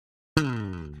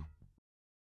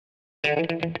Hi,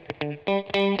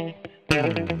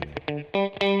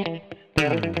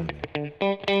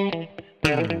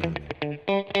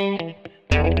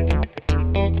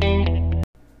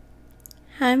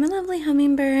 my lovely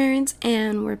hummingbirds,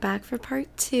 and we're back for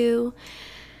part 2.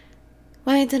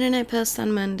 Why didn't I post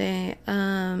on Monday?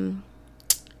 I'm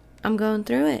going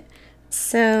through it.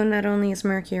 So, not only is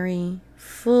Mercury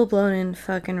full-blown in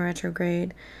fucking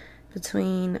retrograde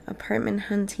between apartment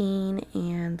hunting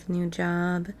and the new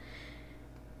job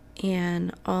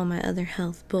and all my other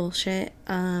health bullshit,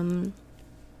 yeah,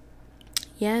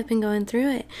 I've been going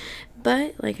through it.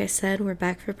 But, like I said, we're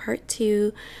back for part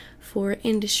 2 for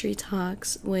industry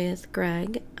talks with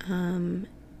Greg.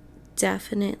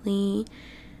 Definitely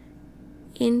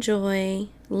enjoy,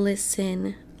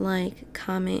 listen, like,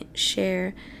 comment,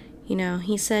 share. You know,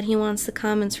 he said he wants the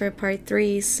comments for part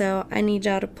 3, so I need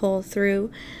y'all to pull through.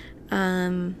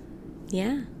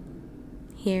 Yeah.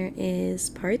 Here is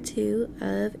part 2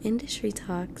 of Industry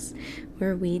Talks,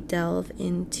 where we delve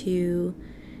into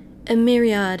a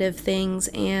myriad of things,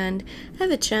 and I have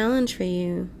a challenge for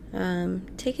you.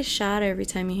 Take a shot every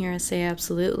time you hear us say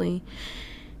absolutely,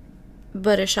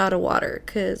 but a shot of water,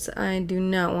 because I do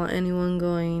not want anyone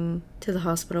going to the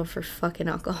hospital for fucking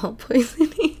alcohol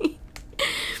poisoning.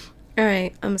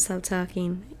 Alright, I'm gonna stop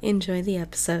talking. Enjoy the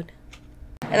episode.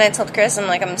 And I told Chris,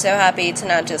 I'm so happy to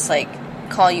not just,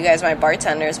 call you guys my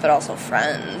bartenders, but also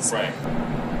friends. Right.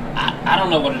 I don't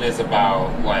know what it is about,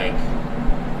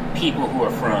 people who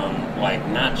are from,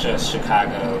 not just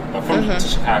Chicago, but from the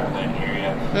Chicagoland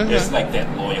area. There's,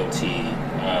 that loyalty.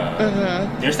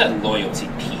 There's that loyalty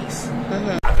piece.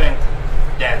 I think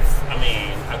that's,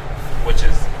 which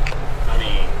is,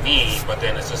 me, but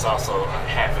then it's just also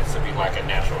happens to be, a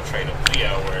natural trait of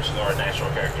Leo, or a natural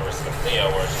characteristic of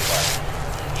Leo, where it's just,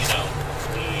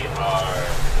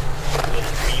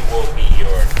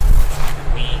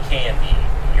 we can be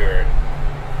your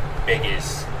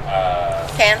biggest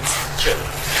Fans? chili.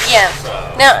 Yeah. So,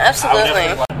 No, absolutely.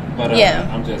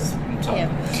 I'm just talking.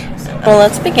 Yeah. So. Well,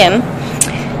 let's begin.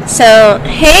 So,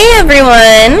 hey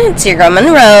everyone, it's your girl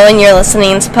Monroe, and you're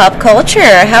listening to Pop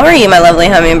Culture. How are you, my lovely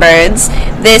hummingbirds?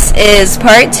 This is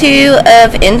part 2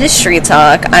 of Industry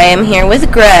Talk. I am here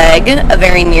with Greg, a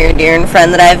very near, dear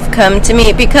friend that I've come to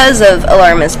meet because of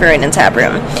Alarmist Brewing and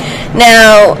Taproom.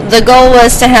 Now, the goal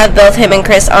was to have both him and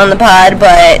Chris on the pod,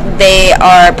 but they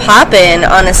are popping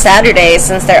on a Saturday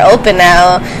since they're open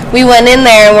now. We went in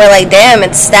there and we're like, damn,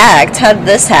 it's stacked. How did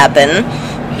this happen?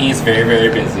 He's very, very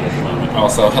busy at the moment.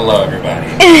 Also, hello, everybody.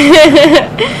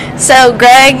 So,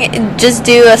 Greg, just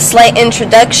do a slight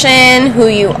introduction, who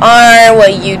you are,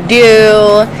 what you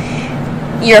do,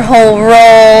 your whole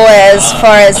role as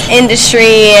far as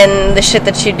industry and the shit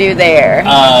that you do there.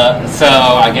 So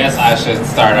I guess I should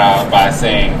start out by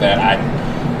saying that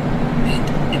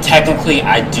technically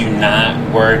I do not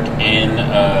work in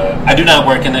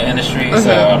the industry,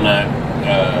 so I'm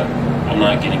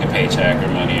not getting a paycheck or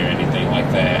money or anything like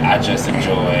that. I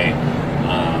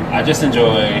just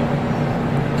enjoy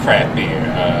craft beer.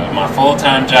 My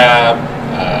full-time job,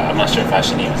 I'm not sure if I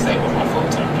should even say what my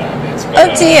full-time job is. But,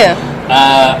 up to you.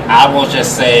 I will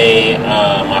just say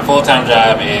my full-time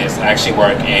job is actually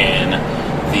work in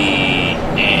the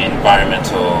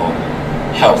environmental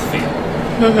health field.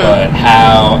 But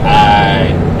how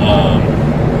I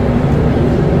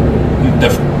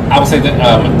would say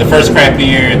that the first craft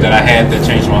beer that I had that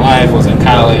changed my life was in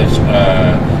college,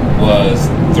 was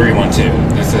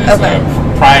 312. This is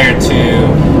prior to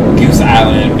Goose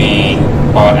Island being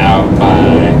bought out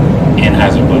by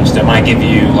Anheuser-Busch. That might give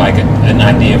you an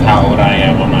idea of how old I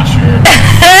am. I'm not sure.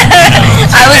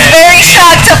 I was very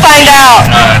shocked to find out.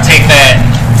 Take that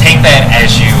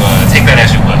as you will.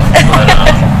 But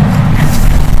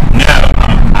no,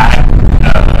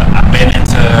 I've been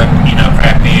into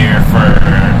craft beer for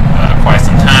quite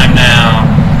some time now.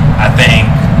 I think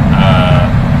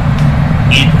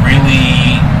it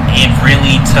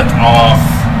really took off.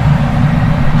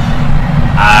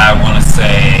 I want to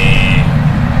say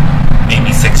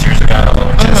maybe 6 years ago,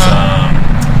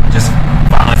 just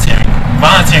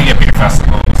volunteering at beer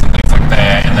festivals and things like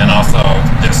that, and then also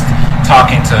just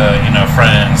talking to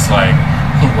friends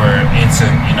who were into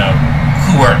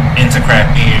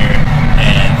craft beer,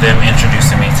 and them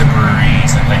introducing me to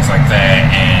breweries and things like that.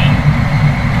 And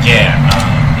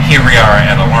here we are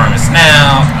at Alarmist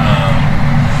now.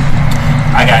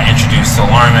 I got introduced to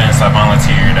Alarmist. I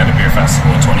volunteered at a beer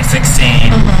festival in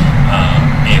 2016.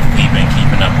 If we've been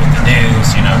keeping up with the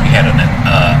news, we had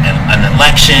an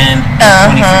election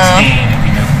in 2016, and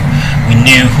we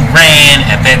knew who ran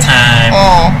at that time.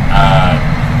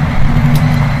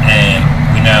 And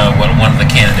we know what one of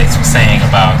the candidates was saying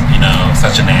about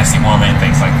such a nasty woman,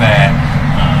 things like that.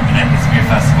 And at this beer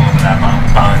festival that I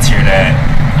volunteered at,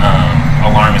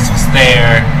 Alarmist was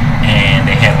there, and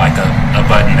they had like a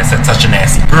button that said "Such a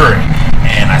Nasty Brewery,"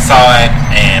 and I saw it,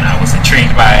 and I was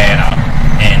intrigued by it,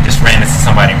 and just ran into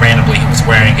somebody randomly who was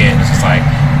wearing it, and was just like,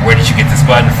 "Where did you get this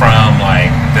button from?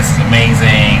 Like, this is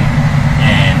amazing!"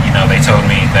 And they told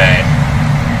me that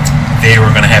they were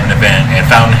going to have an event at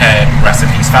Fountainhead. Rest in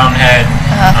peace, Fountainhead.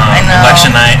 I know.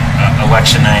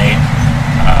 Election night,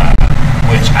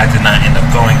 which I did not end up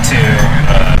going to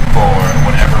for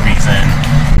whatever reason.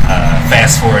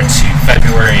 Fast forward to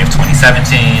February of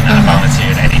 2017, I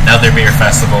volunteered at another beer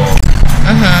festival.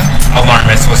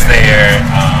 Alarmist was there,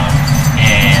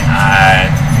 and I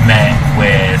met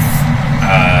with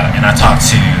and I talked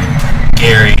to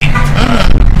Gary,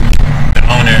 the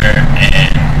owner,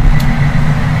 and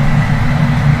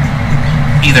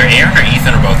either Aaron or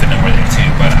Ethan or both of them were there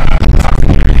too, but I talked to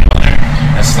Gary, the owner,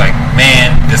 and it's like,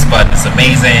 man, this button is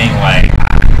amazing, like,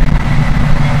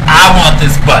 I want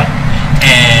this button.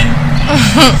 And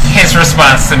his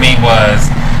response to me was,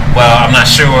 well, I'm not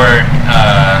sure,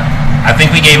 I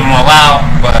think we gave them all out,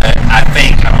 but I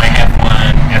think I might have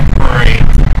one at the brewery.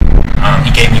 He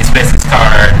gave me his business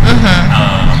card.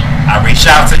 I reached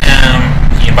out to him.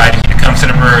 He invited me to come to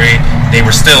the brewery. They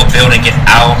were still building it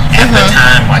out at the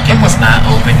time, like it was not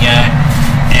open yet.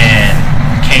 And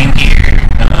came here,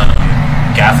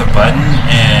 got the button,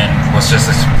 and was just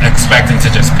expecting to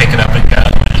just pick it up and go.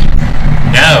 And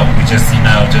no, we just,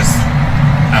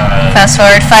 fast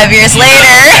forward 5 years later.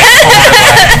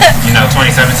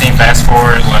 2017, fast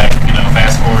forward 4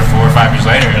 or 5 years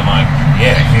later, and like,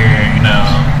 yeah, here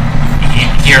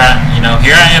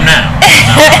I am now.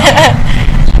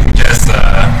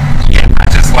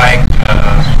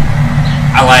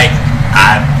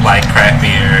 I like craft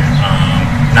beer,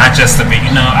 not just the beer,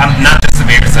 not just the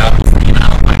beer itself,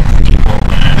 like the people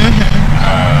and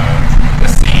the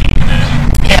scene,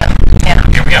 and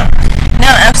here we are.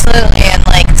 No, absolutely, and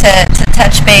like to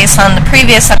touch base on the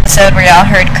previous episode where y'all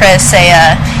heard Chris say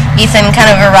Ethan kind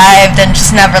of arrived and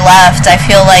just never left. I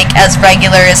feel like as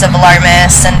regulars of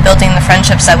Alarmist and building the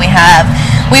friendships that we have,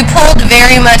 we pulled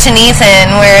very much an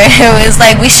Ethan where it was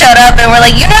like we showed up and we're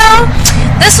like,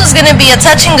 this was going to be a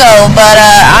touch and go, but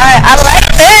I like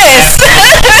this.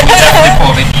 We definitely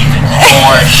pulled an Ethan,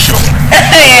 for sure.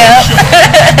 Yeah.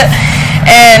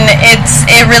 And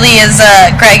it really is,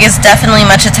 Greg is definitely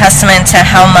much a testament to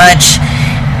how much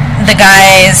the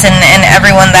guys and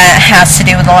everyone that has to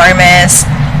do with Alarmist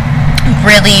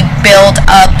really build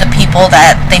up the people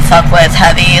that they fuck with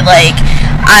heavy. Like,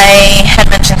 I had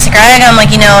mentioned to Greg, I'm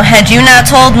like, had you not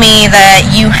told me that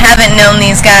you haven't known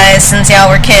these guys since y'all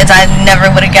were kids, I never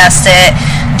would have guessed it.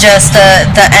 Just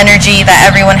the energy that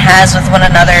everyone has with one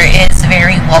another is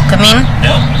very welcoming.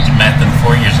 No, you met them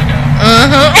 4 years ago.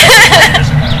 4 years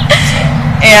ago.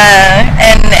 Yeah,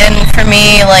 and for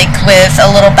me, like, with a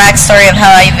little backstory of how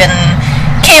I even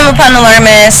came upon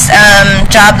Alarmist,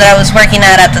 job that I was working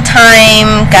at the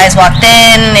time, guys walked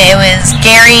in, it was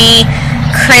Gary,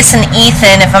 Chris, and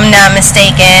Ethan, if I'm not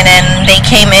mistaken, and they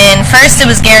came in. First it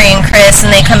was Gary and Chris,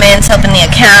 and they come in to open the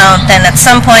account, then at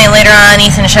some point later on,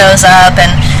 Ethan shows up,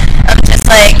 and I'm just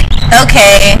like,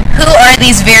 okay, who are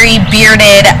these very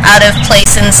bearded, out of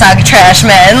place in Saga Trash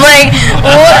men? Like,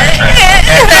 what?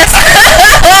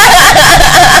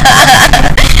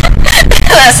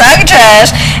 That's Saga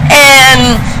Trash.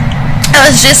 And I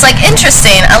was just like,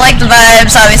 interesting. I like the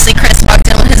vibes. Obviously, Chris walked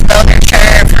in with his boner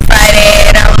shirt for Friday,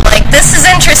 and I'm like, this is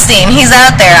interesting. He's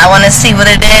out there. I want to see what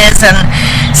it is. And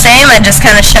same, I just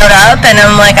kind of showed up, and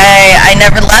I'm like, I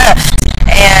never left.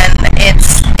 And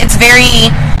it's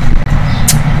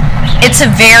a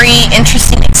very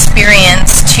interesting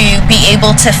experience to be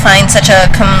able to find such a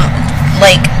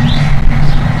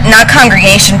not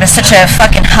congregation, but such a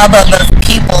fucking hubbub of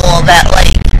people that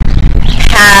like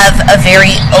have a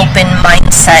very open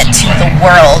mindset to the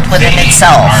world within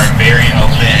itself. They are very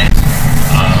open,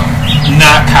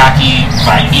 not cocky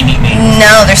by any means.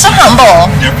 No, they're so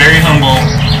humble. They're very humble,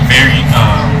 very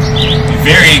confident,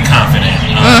 very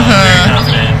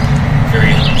confident,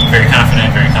 very confident,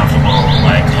 very comfortable,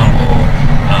 like humble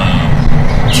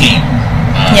team.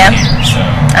 Yeah,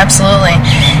 absolutely.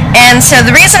 And so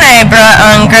the reason I brought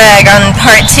on Greg on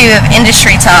part 2 of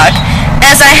Industry Talk,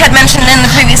 as I had mentioned in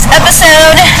the previous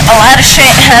episode, a lot of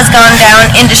shit has gone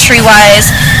down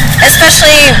industry-wise,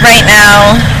 especially right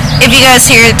now. If you guys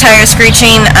hear tires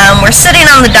screeching, we're sitting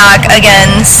on the dock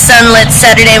again, sunlit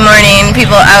Saturday morning,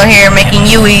 people out here making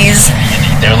Uis.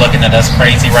 They're looking at us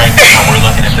crazy right now, we're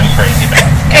looking at them crazy back.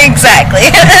 Exactly.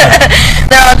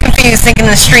 They're all confused, thinking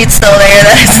the street's still there.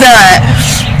 That it's not.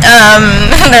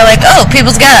 They're like, oh,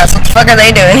 People's Gas. What the fuck are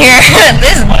they doing here?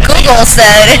 This Google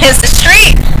said it's the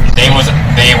street. They're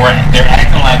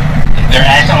acting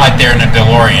like they're in a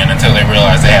DeLorean until they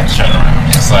realize they have to turn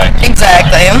around. It's like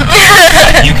exactly.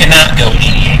 You cannot go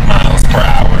 88 miles per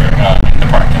hour in the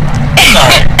parking lot.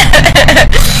 Sorry.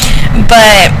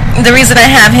 But the reason I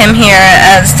have him here,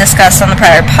 as discussed on the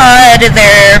prior pod,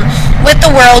 they're with the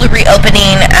world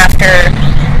reopening after,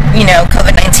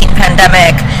 COVID-19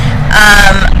 pandemic.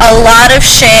 A lot of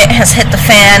shit has hit the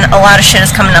fan. A lot of shit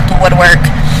is coming up the woodwork.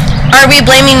 Are we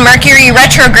blaming Mercury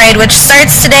retrograde, which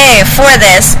starts today, for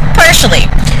this? Partially.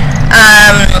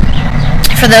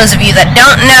 For those of you that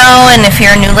don't know, and if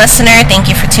you're a new listener, thank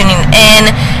you for tuning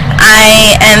in.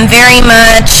 I am very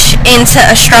much into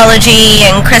astrology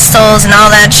and crystals and all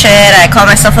that shit. I call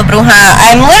myself a bruja.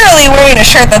 I'm literally wearing a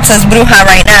shirt that says bruja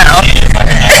right now.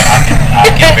 I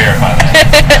can verify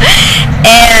that.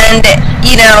 And,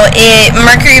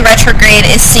 Mercury retrograde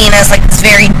is seen as like this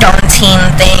very daunting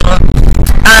thing.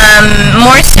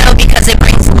 More so because it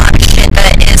brings a lot of shit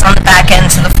that is on the back end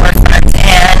to the forefront.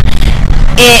 And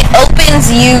it opens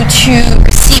you to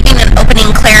receiving and opening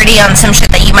clarity on some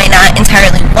shit that you might not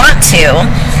entirely want to.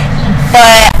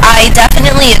 But I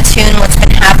definitely attune what's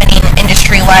been happening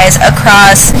industry-wise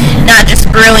across not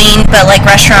just brewing, but like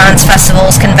restaurants,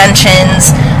 festivals,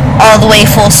 conventions, all the way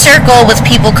full circle with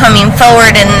people coming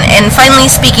forward and finally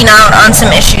speaking out on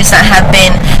some issues that have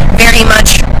been very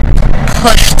much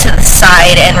pushed to the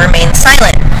side and remain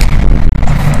silent.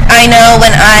 I know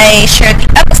when I shared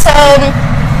the episode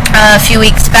a few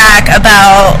weeks back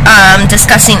about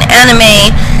discussing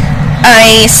anime,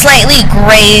 I slightly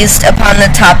grazed upon the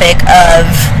topic of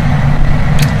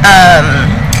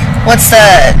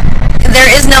there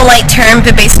is no light term,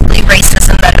 but basically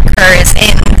racism that occurs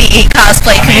in the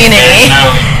cosplay community.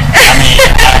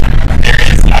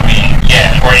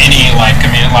 Or any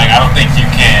community. I don't think you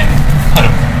can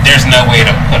there's no way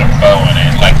to put a bow on it.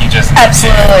 You just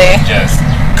absolutely just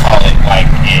call it like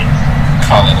it is.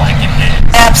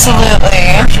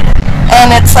 Absolutely. For sure.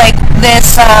 And it's like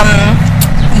this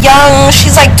young,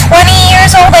 she's like 20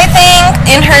 years old, I think,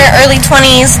 in her early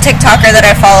 20s, TikToker that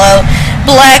I follow,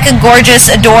 black, gorgeous,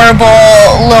 adorable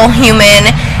little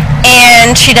human,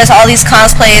 and she does all these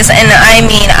cosplays, and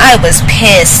I was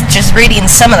pissed just reading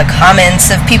some of the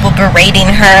comments of people berating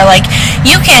her, like,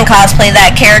 you can't cosplay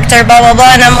that character, blah, blah,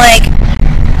 blah, and I'm like,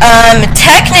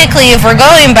 technically, if we're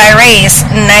going by race,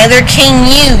 neither can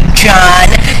you, John.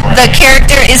 The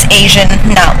character is Asian,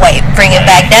 not white. Bring it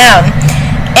back down.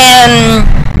 And,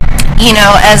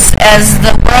 as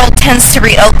the world tends to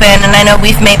reopen, and I know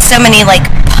we've made so many,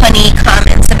 punny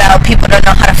comments about people don't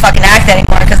know how to fucking act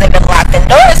anymore because they've been locked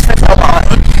indoors for so long.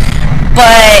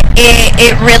 But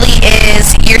it really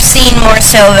is, you're seeing more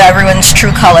so of everyone's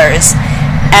true colors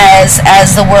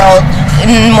as the world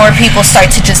and more people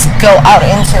start to just go out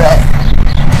into it.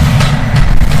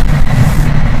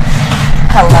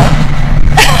 Hello?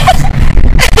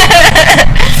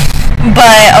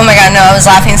 But, oh my god, no, I was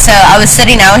laughing. So I was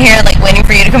sitting out here, waiting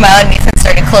for you to come out, and Ethan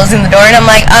started closing the door, and I'm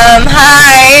like,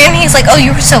 hi, and he's like, oh, you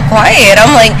were so quiet.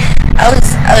 I'm like, I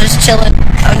was chilling.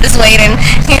 I'm just waiting.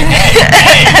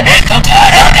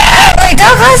 I'm like,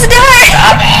 don't close the door.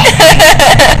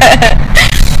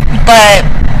 But,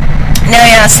 no,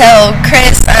 yeah, so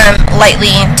Chris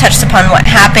lightly touched upon what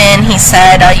happened. He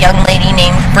said a young lady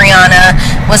named Brianna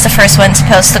was the first one to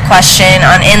post the question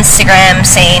on Instagram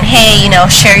saying, hey,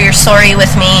 share your story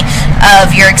with me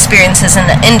of your experiences in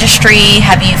the industry.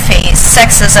 Have you faced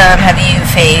sexism? Have you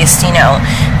faced,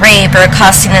 rape or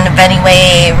accosting in any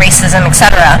way, racism,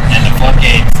 etc.? And the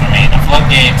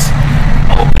floodgates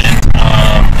opened.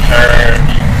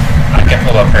 I can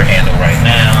pull up her handle right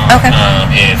now. Okay.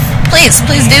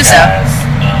 Please do so.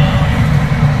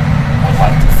 Would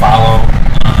like to follow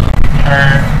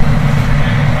her.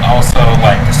 Also,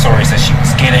 the stories that she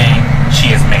was getting,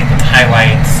 she has made them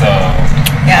highlights. So,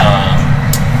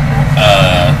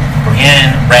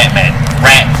 Brienne Ratmagnet,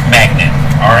 RATMAGNET.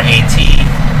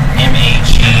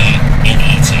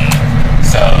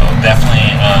 So definitely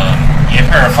give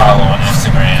her a follow on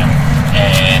Instagram,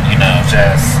 and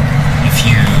just if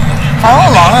you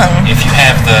follow along, if you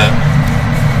have the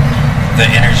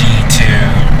energy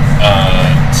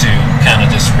to kind of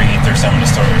just read through some of the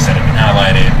stories that have been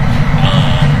highlighted,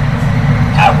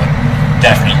 I would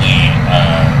definitely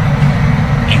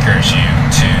encourage you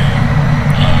to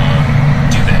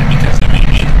do that, because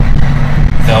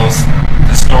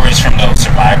the stories from those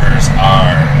survivors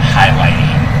are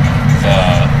highlighting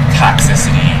the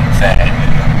toxicity that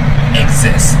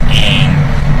exists in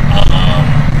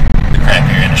the craft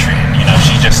beer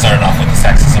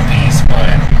sexism piece,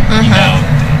 but you know,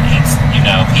 it's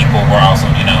people were also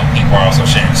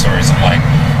sharing stories of like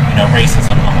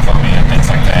racism, homophobia, things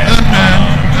like that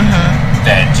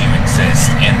that do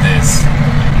exist in this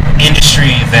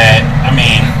industry. That I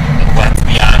mean, let's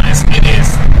be honest, it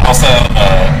is also.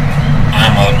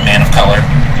 I'm a man of color,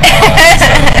 so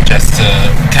just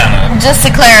to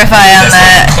clarify on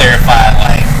that.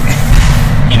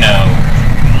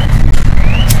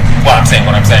 Like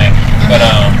what I'm saying. But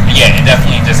yeah, it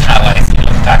definitely just highlights the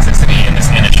toxicity in this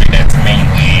industry that's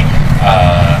mainly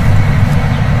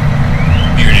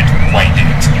bearded white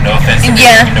dudes. No offense to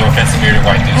bearded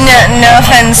white dudes. No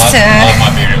offense to love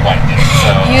my bearded white dudes.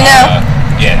 So I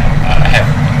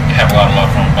have a lot of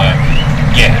love for them, but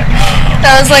yeah.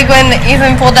 That was like when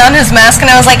Ethan pulled down his mask, and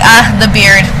I was like, the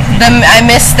beard. I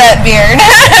missed that beard.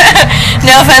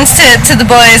 No offense to the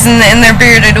boys in their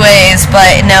bearded ways,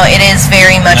 but no, it is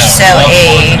very much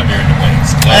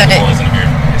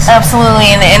absolutely,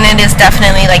 and it is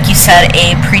definitely, like you said,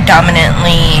 a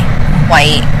predominantly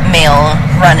white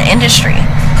male-run industry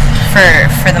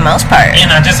for the most part. And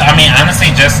I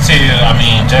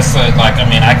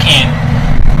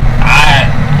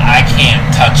can't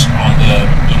touch on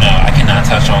I cannot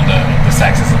touch on the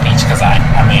sexism piece because I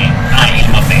am a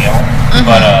male,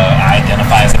 but I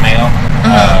identify as a male.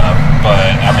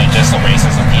 But I mean, just the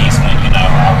racism piece when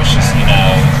I was just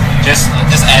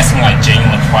asking like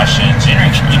genuine questions,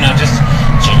 just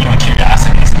genuine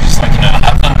curiosities, just like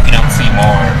how come we don't see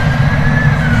more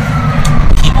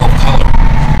people of color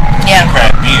in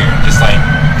craft beer? Just like.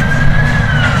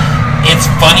 It's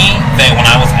funny that when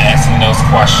I was asking those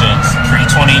questions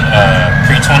pre-2020,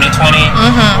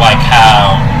 like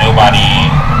how nobody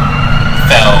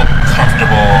felt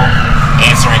comfortable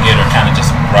answering it or kind of just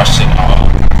brushed it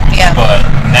off. Yeah. But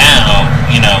now,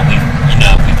 we've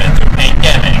been through a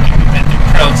pandemic, we've been through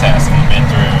protests, we've been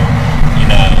through,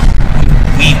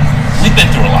 we've been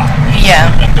through a lot.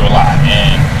 We've been through a lot,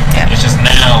 and it's just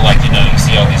now, like you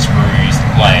see all these breweries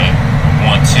like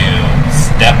want to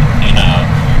step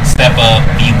up,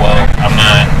 be woke. I'm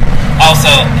not. Also,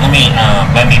 let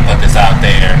me put this out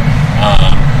there.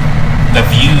 The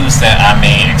views that I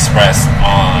may express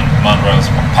on Monroe's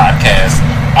podcast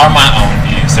are my own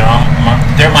views.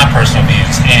 They're my personal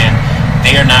views, and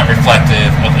they are not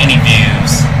reflective of any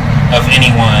views of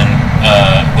anyone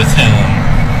with whom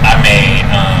I may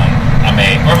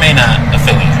or may not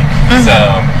affiliate. So,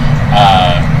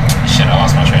 shit, I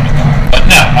lost my train of thought. But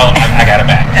no, I got it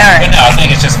back. All right. But no, I think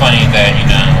it's just funny that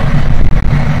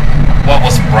what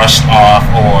was brushed off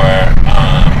or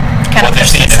what they're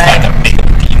seeing as like a big,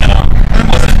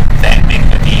 wasn't that big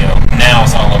of a deal. Now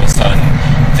it's all of a sudden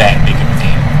that big of a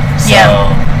deal. So,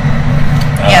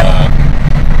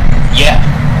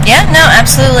 yeah, no,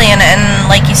 absolutely, and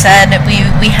like you said,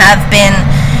 we have been,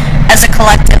 as a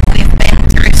collective, we've been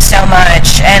through so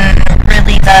much, and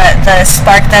really the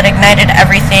spark that ignited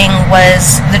everything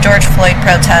was the George Floyd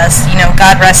protest.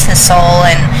 God rest his soul,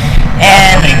 and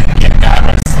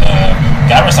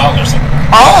God rest all those.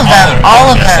 All of them.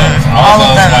 All of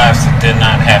those lives that did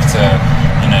not have to,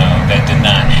 that did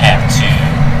not have to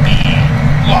be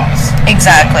lost.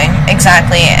 Exactly.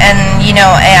 And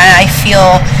I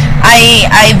feel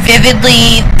I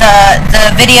vividly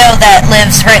the video that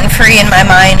lives rent free in my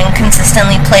mind and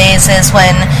consistently plays is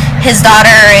when his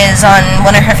daughter is on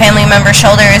one of her family members'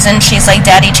 shoulders and she's like,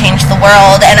 "Daddy changed the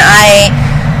world," and I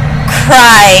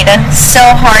cried so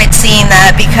hard seeing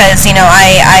that because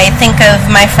I think of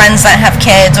my friends that have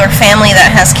kids or family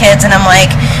that has kids, and I'm like,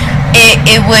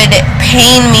 it would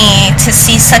pain me to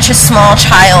see such a small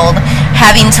child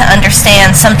having to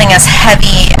understand something as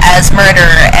heavy as murder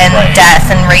and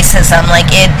death and racism. Like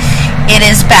it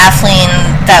is baffling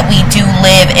that we do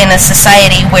live in a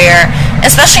society where,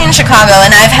 especially in Chicago,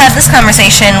 and I've had this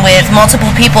conversation with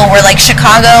multiple people where, like,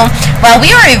 Chicago, while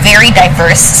we are a very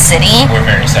diverse city, we're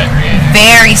very segregated.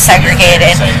 Very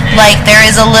segregated. Like, there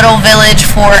is a little village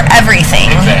for everything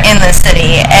in the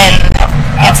city, and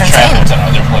I've it's insane. traveled to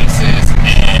other places,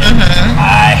 and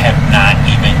I have not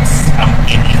even,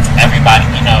 everybody,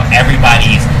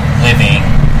 everybody's living,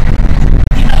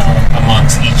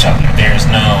 amongst each other. There's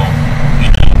no,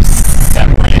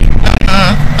 separate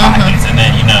pockets, and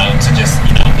then, to just,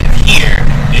 live here,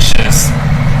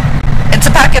 it's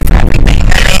a pocket for everything.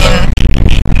 I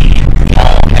mean, we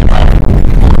all have our,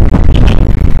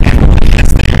 everybody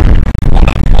has their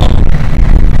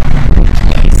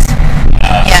place.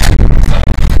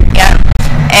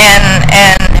 And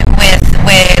with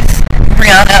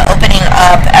Brianna opening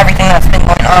up everything that's been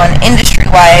going on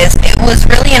industry-wise, it was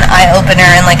really an eye-opener,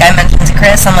 and like I mentioned to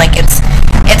Chris, I'm like, it's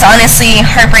honestly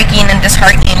heartbreaking and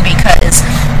disheartening because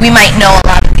we might know a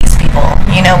lot of these people people.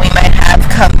 You know, we might have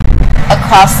come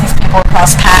across these people,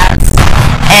 across paths,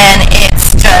 and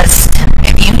it's just,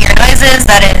 if you hear noises,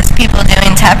 that is people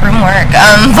doing taproom work.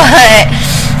 But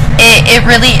it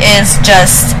really is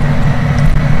just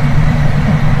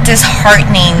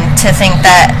disheartening to think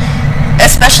that,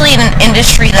 especially in an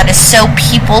industry that is so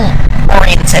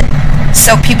people-oriented,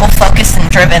 so people-focused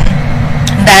and driven,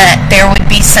 that there would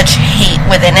be such hate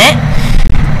within it.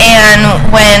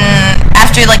 And when,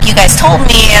 after, like, you guys told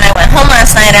me, and I went home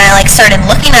last night, and I, like, started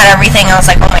looking at everything, I was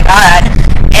like, oh my god.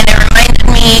 And it reminded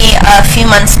me a few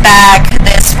months back,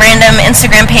 this random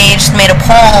Instagram page made a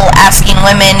poll asking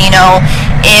women, you know,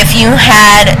 if you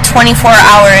had 24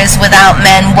 hours without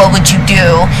men, what would you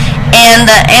do? And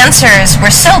the answers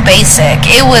were so basic.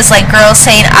 It was like girls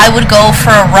saying, I would go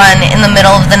for a run in the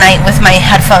middle of the night with my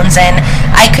headphones in.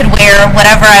 I could wear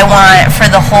whatever I want for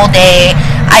the whole day.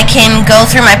 I can go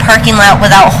through my parking lot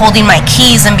without holding my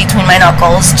keys in between my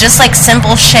knuckles. Just like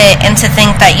simple shit. And to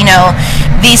think that, you know,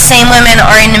 these same women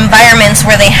are in environments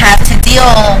where they have to deal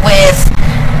with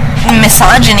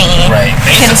misogyny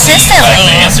consistently.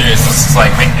 Like, the answer is just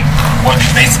like, what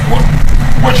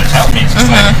you're telling me is just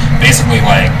like, basically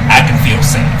like, I can feel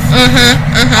safe.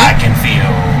 I can feel,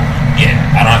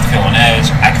 I don't have to feel on edge.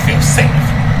 I can feel safe.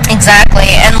 Exactly.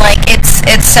 And like, it's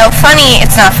so funny.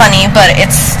 It's not funny, but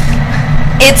it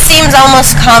seems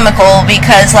almost comical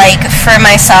because, like, for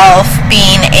myself,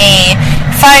 being a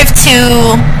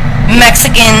 5'2"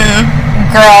 Mexican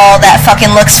girl that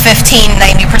fucking looks 15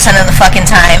 90% of the fucking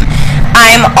time,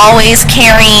 I'm always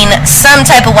carrying some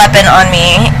type of weapon on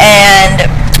me, and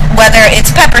whether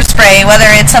it's pepper spray, whether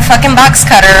it's a fucking box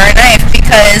cutter or a knife,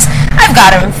 because I've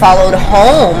gotten followed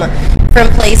home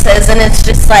from places, and it's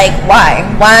just like, why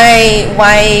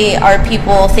are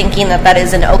people thinking that that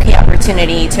is an okay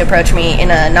opportunity to approach me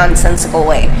in a nonsensical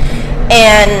way?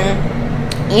 And,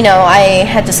 you know, I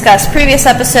had discussed previous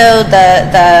episode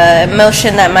the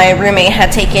motion that my roommate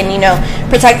had taken, you know,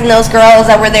 protecting those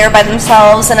girls that were there by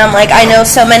themselves, and I'm like, I know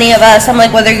so many of us, I'm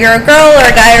like, whether you're a girl or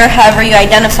a guy or however you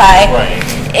identify,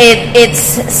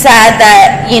 it's sad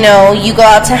that, you know, you go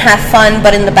out to have fun,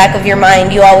 but in the back of your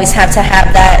mind, you always have to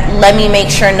have that, let me make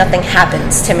sure nothing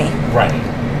happens to me. Right.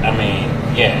 I mean,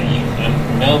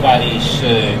 nobody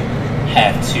should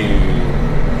have to,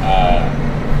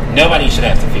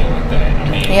 feel like that.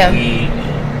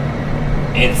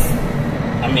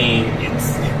 I mean,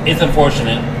 it's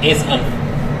unfortunate. It's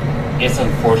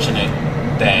unfortunate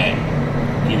that,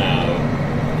 you know,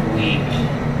 we,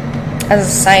 as a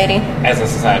society,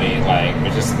 like,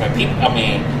 we're just like people. I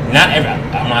mean,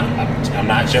 I'm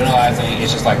not generalizing.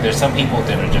 It's just like there's some people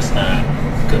that are just not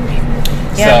good people.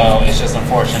 So it's just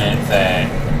unfortunate that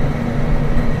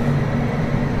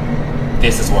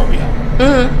this is where we are.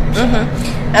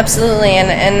 Absolutely,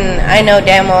 and I know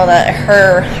damn well that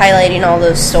her highlighting all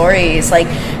those stories, like,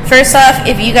 first off,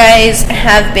 if you guys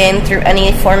have been through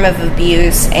any form of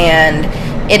abuse and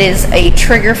it is a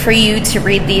trigger for you to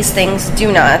read these things,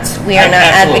 do not. We are not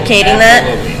advocating that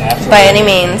by any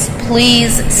means.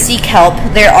 Please seek help.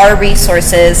 There are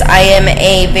resources. I am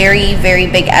a very, very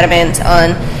big adamant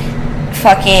on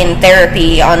fucking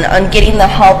therapy, on getting the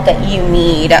help that you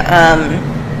need.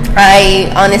 I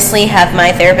honestly have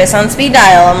my therapist on speed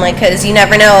dial. I'm like, because you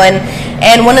never know.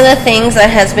 And one of the things that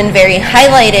has been very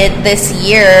highlighted this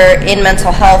year in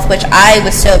mental health, which I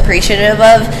was so appreciative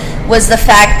of, was the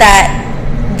fact that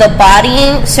the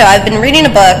body, so I've been reading a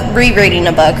book, rereading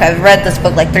a book. I've read this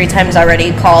book like 3 times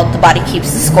already, called The Body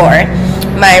Keeps the Score.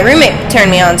 My roommate turned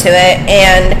me on to it,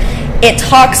 and it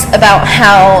talks about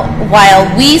how while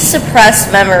we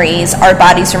suppress memories, our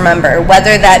bodies remember,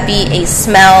 whether that be a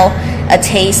smell, a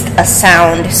taste, a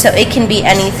sound. So it can be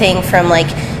anything from like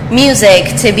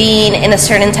music to being in a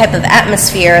certain type of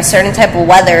atmosphere, a certain type of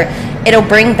weather. It'll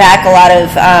bring back a lot of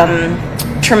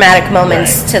traumatic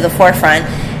moments to the forefront.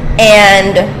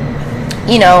 And,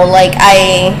 you know, like,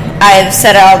 I've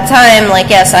said it all the time, like,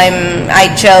 yes, I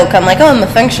joke, I'm like, oh, I'm a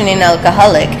functioning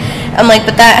alcoholic. I'm like,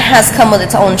 but that has come with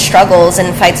its own struggles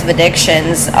and fights of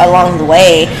addictions along the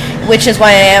way, which is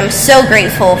why I am so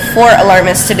grateful for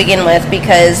Alarmist to begin with,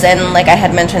 because, and like I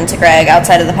had mentioned to Greg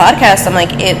outside of the podcast, I'm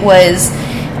like,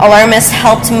 Alarmist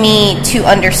helped me to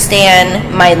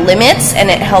understand my limits, and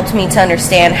it helped me to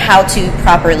understand how to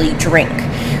properly drink,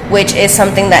 which is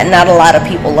something that not a lot of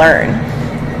people learn.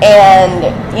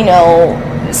 And, you know,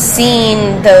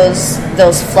 seeing those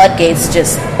floodgates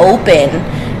just open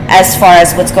as far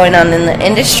as what's going on in the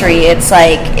industry, it's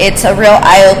like, it's a real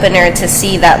eye-opener to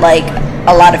see that, like,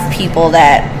 a lot of people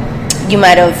that you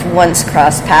might have once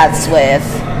crossed paths with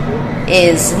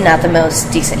is not the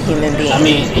most decent human being. I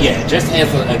mean, yeah, just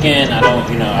as again, I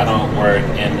don't work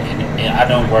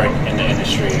in the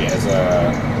industry as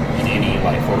in any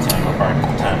like full-time or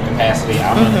part-time capacity.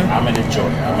 I'm an enjoyer.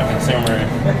 I'm a consumer.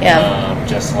 Yeah.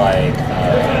 Just like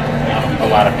a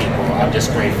lot of people, I'm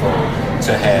just grateful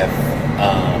to have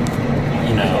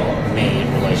made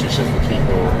relationships with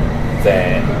people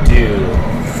that do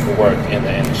work in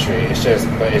the industry.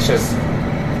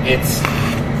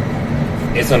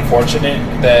 It's unfortunate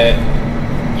that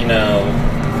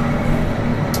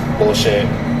bullshit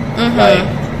like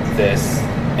this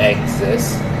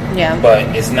exists. Yeah.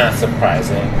 But it's not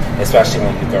surprising, especially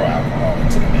when you throw alcohol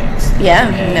into the mix. Yeah,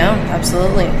 no,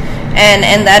 absolutely.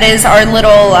 And that is our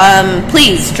little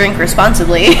please drink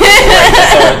responsibly.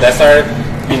 Right, that's our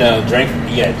drink.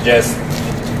 Yeah,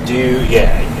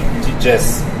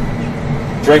 just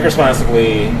drink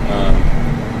responsibly.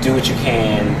 Do what you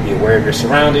can. Be aware of your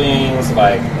surroundings.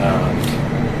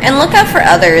 And look out for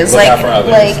others. Look out for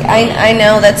others. I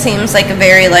know that seems like a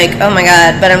very oh my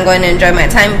god, but I'm going to enjoy my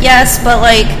time. Yes, but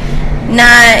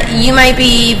you might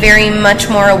be very much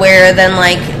more aware than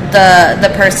the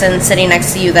person sitting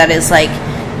next to you that is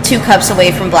 2 cups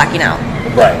away from blacking out.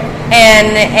 Right.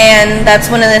 And that's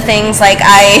one of the things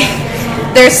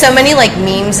there's so many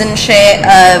memes and shit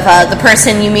of the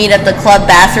person you meet at the club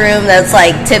bathroom that's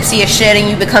tipsy as shit and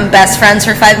you become best friends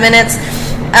for 5 minutes.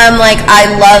 I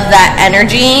love that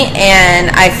energy,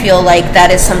 and I feel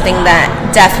that is something that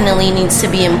definitely needs to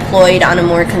be employed on a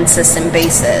more consistent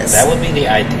basis. That would be the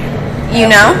ideal.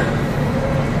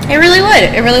 It really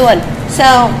would. So,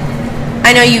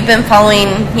 I know you've been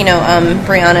following,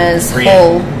 Brianna's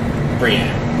whole...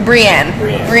 Brienne.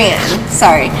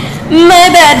 Sorry. My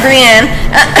bad, Brienne.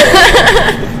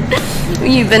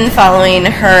 You've been following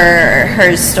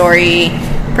her story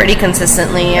pretty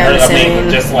consistently. Her stories.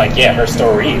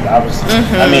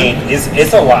 I mean,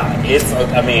 it's a lot.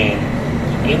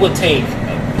 It would take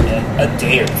a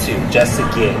day or two just to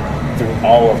get through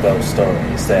all of those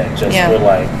stories that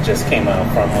were just came out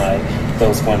from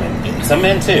those women. Some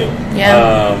men too.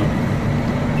 Yeah.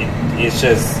 It's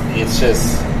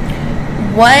just.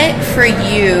 What for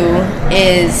you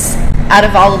is, out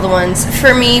of all of the ones,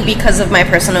 for me, because of my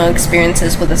personal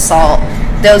experiences with assault,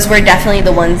 those were definitely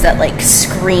the ones that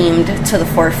screamed to the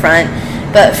forefront.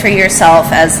 But for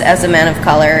yourself, as a man of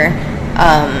color,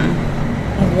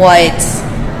 what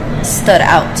stood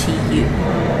out to you?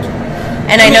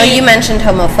 And I know you mentioned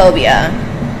homophobia.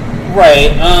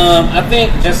 Right. I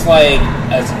think just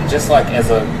as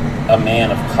a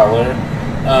man of color,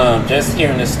 just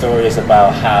hearing the stories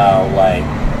about how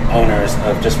owners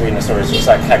of just reading the stories, just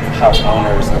how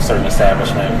owners of certain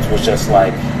establishments was just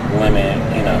limit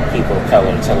people of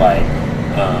color to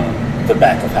the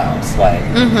back of house,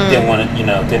 didn't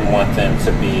want them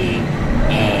to be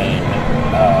in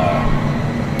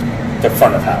the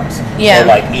front of house. Yeah. Or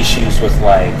issues with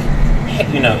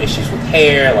issues with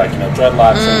hair,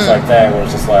 dreadlocks, things like that, where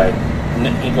it's just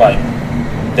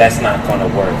that's not going to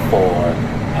work for.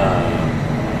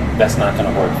 That's not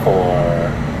going to work for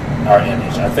our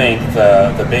image. I think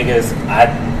the biggest, I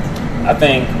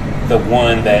think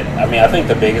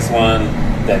the biggest one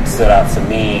that stood out to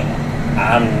me.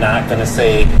 I'm not going to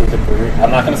say who the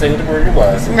breeder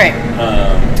was. Right.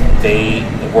 They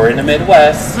were in the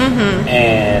Midwest,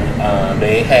 and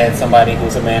they had somebody who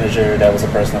was a manager that was a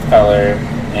person of color,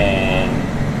 and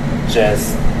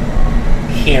just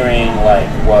hearing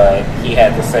what he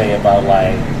had to say about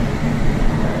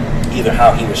either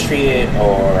how he was treated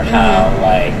or how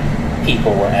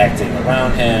people were acting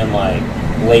around him,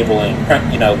 labeling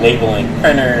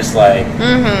printers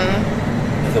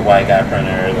the white guy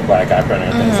printer, the black guy printer,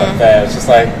 things like that. It's just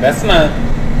that's not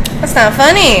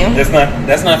funny.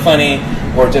 That's not funny,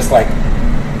 or just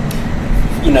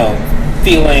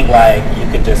feeling you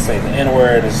could just say the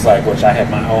N-word. It's which I had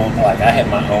my own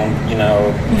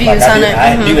views on it.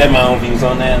 I do have my own views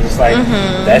on that. It's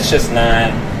that's just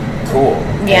not cool.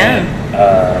 Yeah.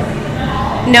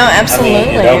 And, no,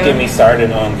 absolutely. Don't get me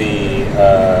started on the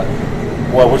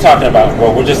we're talking about.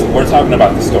 Well, we're talking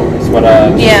about the stories, but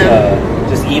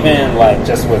just even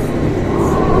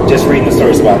just reading the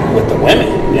stories with the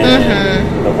women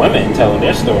and the women telling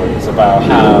their stories about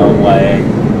how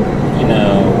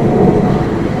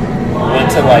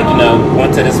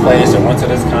went to this place or went to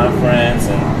this conference,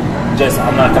 and just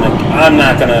I'm not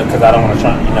gonna because I don't want to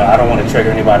I don't want to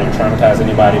trigger anybody or traumatize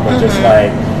anybody, but just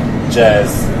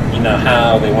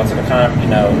how they went to the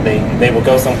conference, they would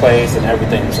go someplace and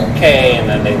everything was okay, and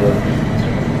then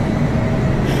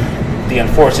the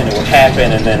unfortunate would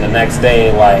happen, and then the next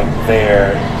day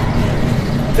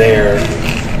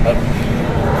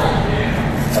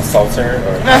a salter,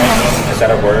 or is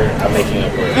that a word? I'm making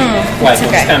up words. Like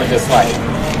it's it's kind of just like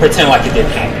pretend like it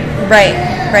didn't happen. Right.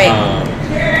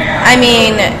 I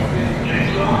mean,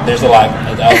 there's a lot.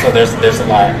 Also, there's a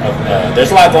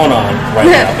lot going on right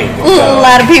now, people. So, a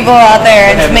lot of people out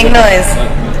there just make noise.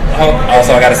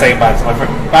 Also, I gotta say bye to my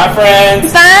friends. Bye,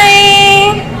 friends.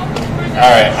 Bye. All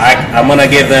right, I'm gonna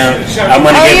give them. I'm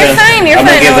gonna give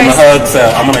them a hug. So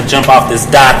I'm gonna jump off this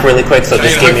dock really quick. So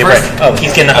just give me a break. Oh,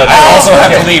 he's getting a hug. I also have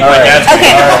to leave. Right.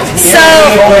 Okay. So,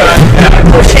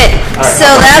 shit. So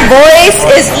that voice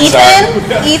is Ethan.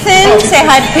 Ethan, say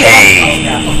hi to people.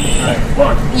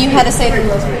 You had to say it in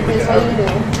those movies. What you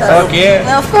do? Fuck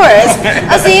yeah. Of course.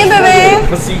 I'll see you, baby.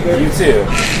 I'll see you. You too.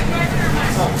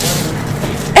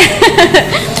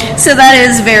 So that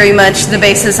is very much the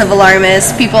basis of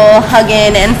Alarmist. People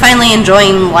hugging and finally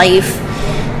enjoying life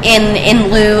in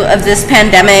lieu of this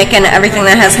pandemic and everything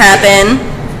that has happened.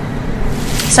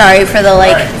 Sorry for the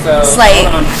slight.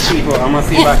 Hold on, people. I'm gonna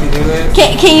see if I can do this.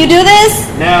 Can you do this?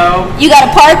 No. You got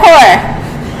a parkour.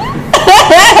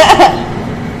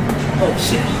 Oh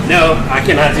shit. No, I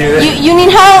cannot do this. You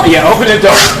need help? Yeah, open the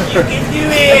door. You can do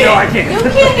it. No, I can't. You can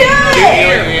do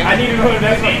it. I need to know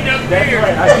that's right. That's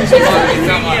right. I see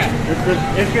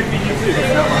it's good for you too.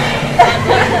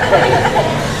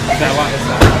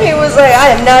 He was like,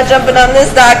 I am not jumping on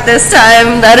this dock this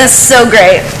time. That is so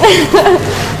great.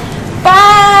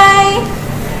 Bye.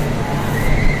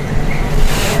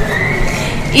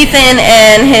 Ethan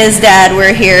and his dad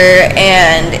were here,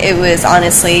 and it was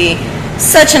honestly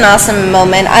such an awesome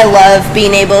moment. I love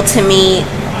being able to meet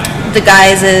the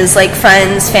guys as like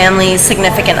friends, families,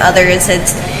 significant others.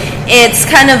 It's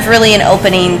kind of really an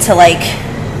opening to like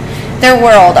their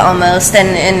world almost, and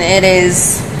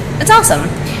it's awesome.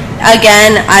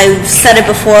 Again, I've said it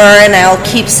before and I'll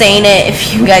keep saying it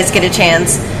if you guys get a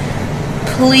chance.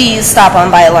 Please stop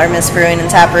on by Alarmist Brewing and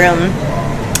Tap Room,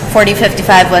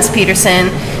 4055 West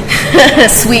Peterson,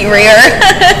 Sweet Rear.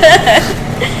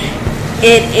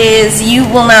 It is, you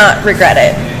will not regret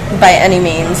it by any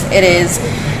means. It is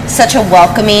such a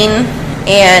welcoming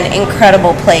and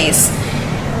incredible place.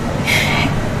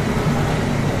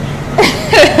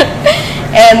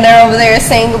 And they're over there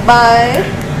saying goodbye.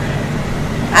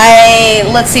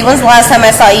 Let's see, when's the last time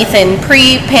I saw Ethan?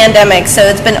 Pre-pandemic, so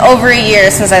it's been over a year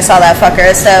since I saw that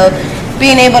fucker. So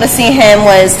being able to see him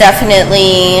was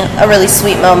definitely a really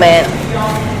sweet moment.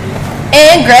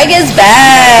 And Greg is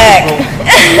back.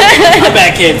 I'm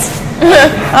back, kids.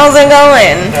 How's it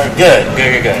going? Good.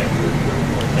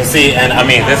 And see, and I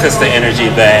mean, this is the energy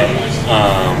that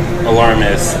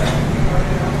Alarmist.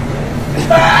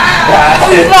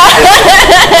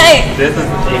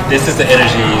 This is the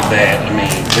energy that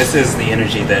this is the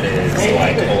energy that is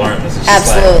like Alarmist. It's just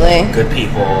absolutely like good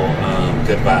people,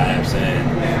 good vibes, and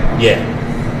yeah.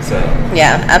 So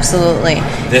yeah, absolutely.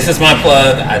 This is my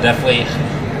plug. I definitely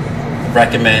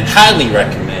highly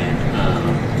recommend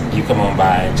you come on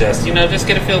by and just get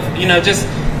a feel,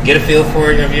 get a feel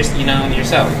for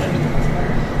yourself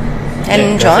and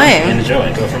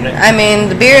enjoy. Go from there. I mean,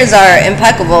 the beers are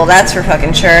impeccable, that's for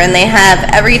fucking sure, and they have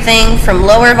everything from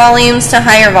lower volumes to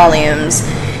higher volumes.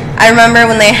 I remember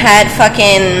when they had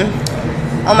fucking,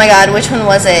 oh my god, which one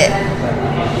was it?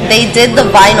 They did the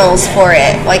vinyls for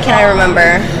it. Why can't I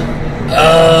remember?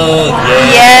 Oh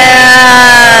yeah.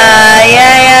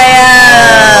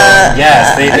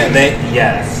 Yes,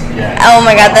 yes. Oh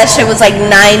my god, that shit was like 9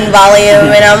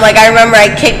 volume, and I'm like, I remember I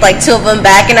kicked like 2 of them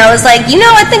back, and I was like,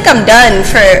 I think I'm done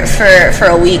for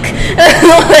a week.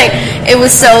 Like, it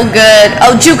was so good.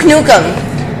 Oh, Juke Nukem,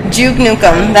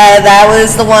 that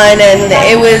was the one, and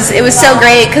it was so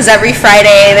great because every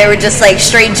Friday they were just like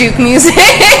straight juke music,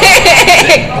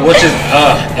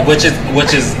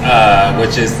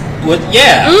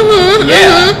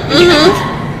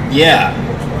 yeah.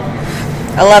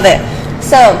 I love it.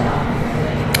 So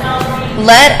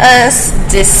let us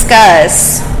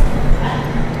discuss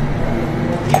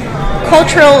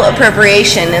cultural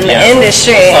appropriation in the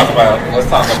industry. Let's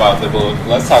talk about that bullshit.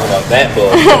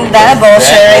 That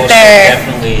bullshit right there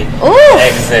definitely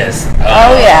exists.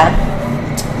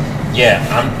 Yeah,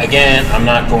 I'm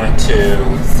not going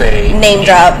to say name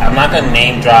drop. I'm not going to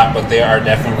name drop, but there are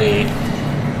definitely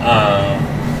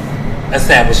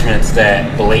establishments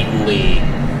that blatantly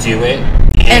do it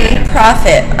and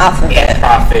profit off of it.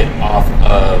 Profit off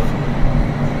of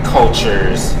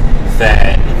cultures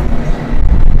that,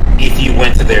 if you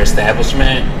went to their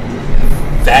establishment,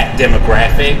 that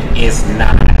demographic is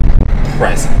not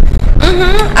present.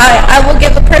 I will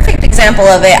give a perfect example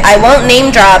of it. I won't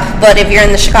name drop, but if you're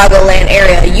in the Chicagoland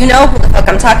area, you know who the fuck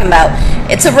I'm talking about.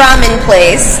 It's a ramen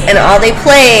place, and all they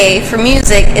play for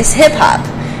music is hip-hop.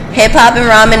 hip-hop and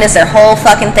ramen is their whole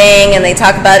fucking thing, and they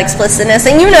talk about explicitness,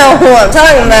 and you know who I'm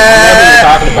talking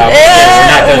about.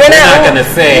 We're not gonna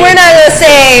say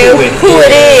who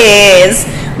it is.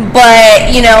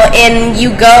 But, you know, and you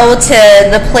go to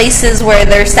the places where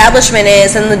their establishment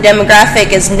is, and the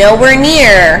demographic is nowhere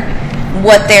near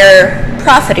what they're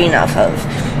profiting off of.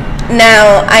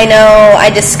 Now, I know I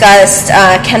discussed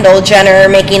Kendall Jenner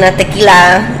making a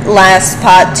tequila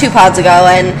two pods ago,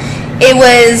 and it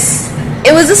was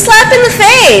a slap in the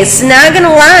face. Not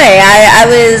gonna lie,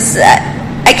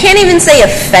 I can't even say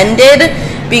offended,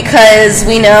 because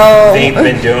we know they've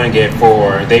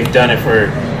done it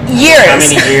for years. How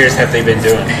many years have they been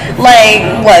doing it?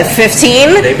 Like, what,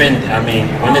 15? They've been, I mean,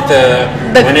 when did the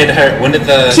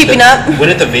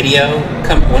video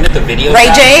come, when did the video Ray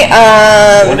J?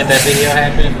 When did that video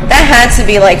happen? That had to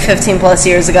be like 15 plus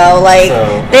years ago. Like,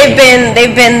 so, they've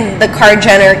been the Kar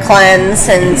Jenner clan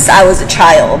since I was a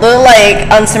child. They're like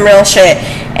on some real shit.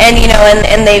 And, you know,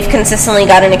 and they've consistently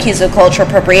gotten accused of cultural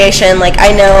appropriation. Like,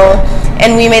 I know,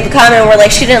 and we made the comment, we're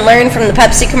like, she didn't learn from the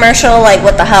Pepsi commercial, like,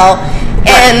 what the hell?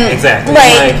 And right, exactly.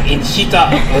 And she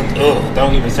thought,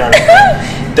 don't get me started.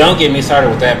 Don't get me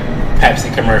started with that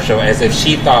Pepsi commercial, as if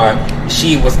she thought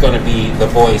she was going to be the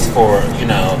voice for, you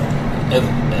know,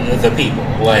 the people.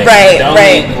 Like, I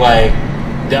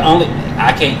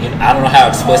don't know how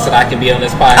explicit I can be on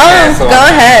this podcast. Oh, go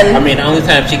ahead. I mean, the only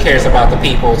time she cares about the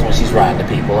people is when she's riding the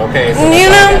people. Okay, so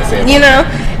you know.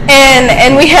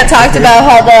 And we had talked about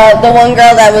how the one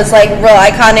girl that was like real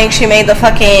iconic, she made the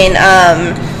fucking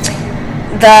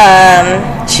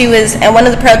she was at one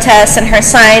of the protests, and her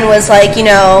sign was like, you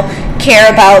know, care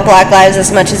about Black lives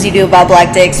as much as you do about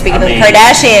black dicks. Speaking of the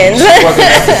Kardashians,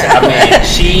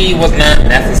 she was not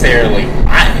necessarily.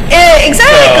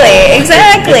 Exactly.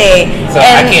 So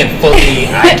I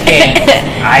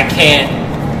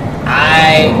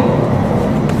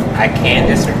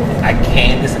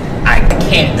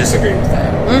can't disagree with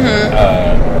that.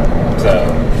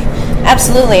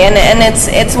 Absolutely, and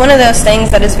it's one of those things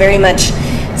that is very much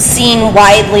seen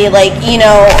widely. Like, you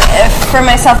know, for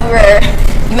myself,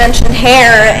 you mentioned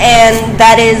hair, and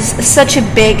that is such a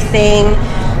big thing,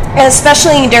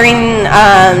 especially during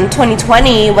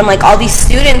 2020, when like all these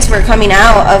students were coming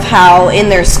out of how in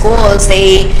their schools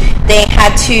they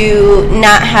had to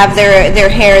not have their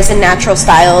hairs in natural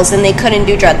styles, and they couldn't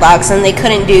do dreadlocks, and they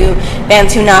couldn't do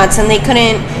bantu knots, and they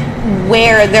couldn't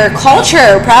wear their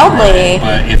culture proudly.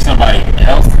 But if somebody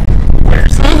else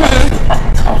wears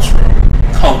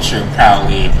culture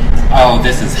proudly, oh,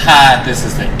 this is hot, this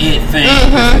is the it thing,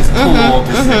 this is cool,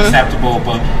 this is acceptable.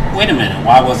 But wait a minute,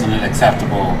 why wasn't it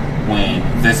acceptable when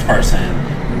this person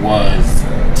was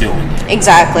doing it?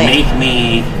 Exactly. Make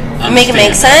it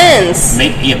make sense.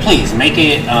 Please make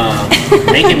it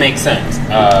make it make sense.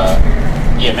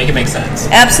 Yeah, make it make sense.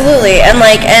 Absolutely, and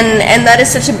that is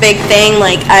such a big thing.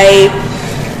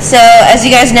 So as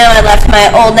you guys know, I left my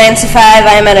old 9-to-5.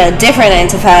 I'm at a different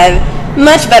 9-to-5,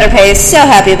 much better pay. So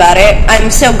happy about it.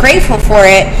 I'm so grateful for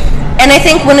it, and I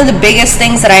think one of the biggest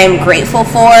things that I am grateful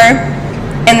for,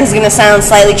 and this is gonna sound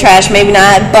slightly trash, maybe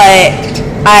not, but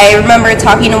I remember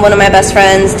talking to one of my best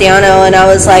friends, Diano, and I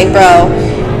was like, bro,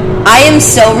 I am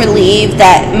so relieved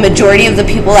that majority of the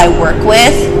people I work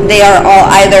with, they are all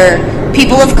either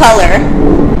people of color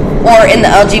or in the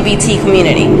LGBT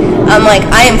community. I'm like,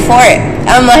 I am for it.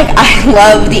 I'm like, I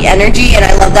love the energy, and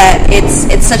I love that it's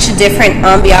such a different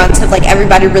ambiance of like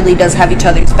everybody really does have each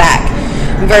other's back,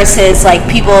 versus like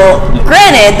people,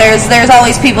 granted there's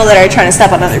always people that are trying to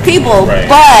step on other people, right,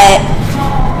 but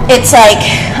it's like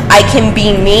I can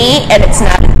be me and it's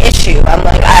not an issue. I'm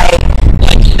like,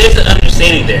 there's an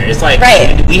understanding there. It's like,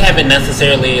 right, we haven't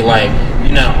necessarily, like,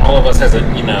 you know, all of us as a,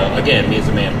 you know, again, me as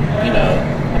a man, you know,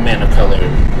 a man of color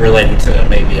relating to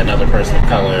maybe another person of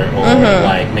color, or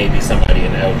like maybe somebody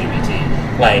in the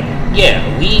LGBT. Like, yeah,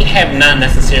 we have not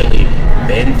necessarily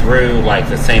been through like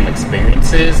the same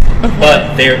experiences,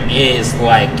 but there is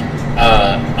like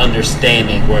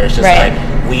understanding where it's just like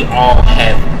we all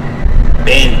have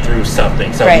been through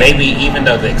something. So maybe even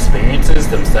though the experiences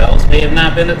themselves may have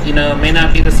not been, you know, may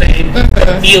not be the same,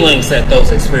 the feelings that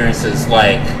those experiences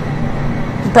like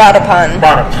brought upon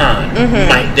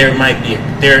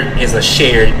there is a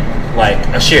shared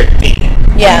theme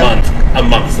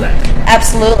amongst that.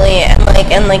 Absolutely.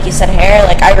 And like you said, hair,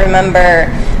 like I remember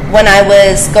when I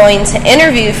was going to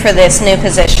interview for this new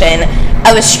position,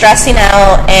 I was stressing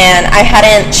out, and I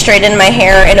hadn't straightened my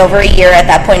hair in over a year at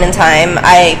that point in time.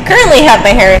 I currently have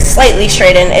my hair slightly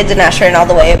straightened. It did not straighten all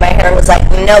the way. My hair was like,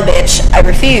 no bitch, I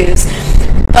refuse.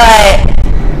 But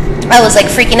I was like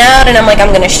freaking out, and I'm like,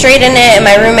 I'm gonna straighten it, and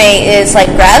my roommate is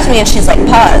like, grabs me, and she's like,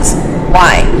 pause.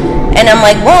 Why? And I'm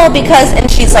like, well, because, and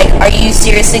she's like, are you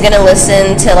seriously going to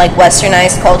listen to, like,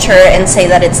 westernized culture and say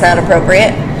that it's not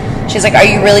appropriate? She's like, are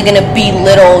you really going to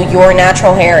belittle your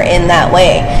natural hair in that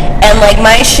way? And, like,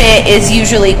 my shit is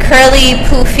usually curly,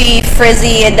 poofy,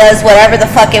 frizzy. It does whatever the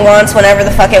fuck it wants, whenever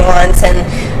the fuck it wants.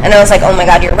 And I was like, oh my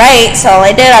God, you're right. So all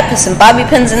I did, I put some bobby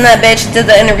pins in that bitch, did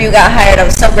the interview, got hired. I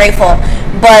was so grateful.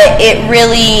 But it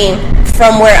really,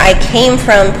 from where I came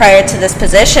from prior to this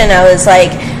position, I was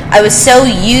like, I was so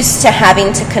used to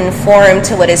having to conform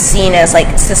to what is seen as,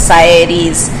 like,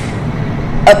 society's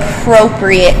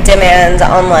appropriate demands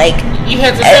on, like, you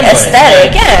had to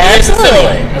aesthetic. Yeah,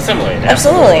 assimilate.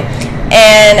 Absolutely.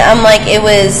 And I'm like, it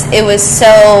was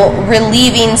so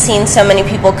relieving seeing so many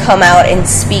people come out and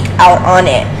speak out on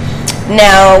it.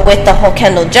 Now with the whole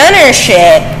Kendall Jenner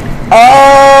shit,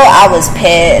 I was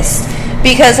pissed.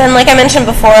 Because, and like I mentioned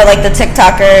before, like the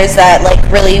TikTokers that like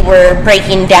really were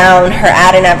breaking down her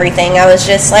ad and everything, I was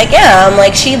just like, yeah, I'm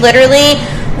like, she literally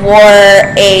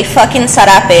wore a fucking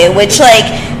sarape, which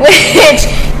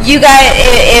you guys,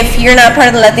 if you're not part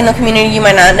of the Latino community, you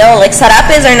might not know, like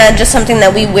sarapes are not just something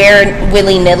that we wear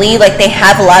willy-nilly, like they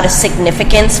have a lot of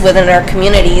significance within our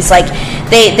communities. Like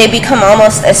they become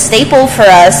almost a staple for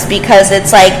us, because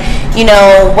it's like, you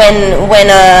know, when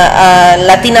a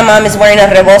Latina mom is wearing a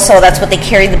rebozo, that's what they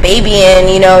carry the baby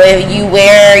in. You know, if you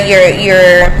wear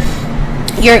your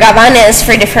gabanes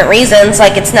for different reasons.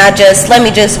 Like, it's not just, let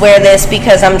me just wear this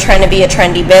because I'm trying to be a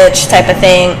trendy bitch type of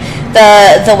thing.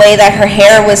 The way that her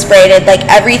hair was braided, like,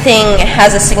 everything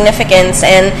has a significance.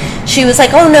 And she was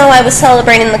like, oh no, I was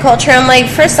celebrating the culture. I'm like,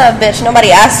 first off, bitch,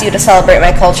 nobody asked you to celebrate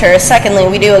my culture. Secondly,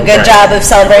 we do a good job of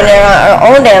celebrating our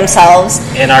own damn selves.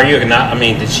 And are you,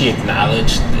 did she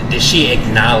acknowledge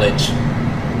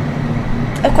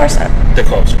of course not the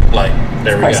culture? Like,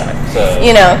 there we go. So,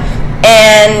 you know,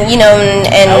 and you know,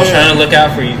 and I was trying to look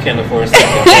out for you, Kendall, for a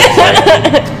second.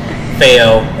 Like,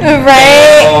 fail.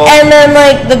 Right? Fail. And then,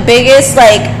 like, the biggest,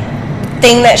 like,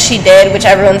 thing that she did, which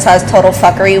everyone saw as total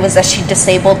fuckery, was that she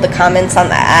disabled the comments on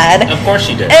the ad. Of course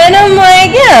she did. And I'm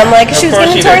like, yeah, I'm like, she was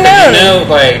getting torn down. You know,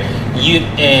 like,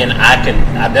 I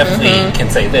definitely can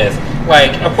say this.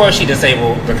 Like, of course she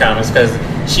disabled the comments because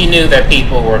she knew that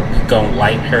people were going to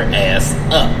light her ass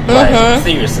up. Like,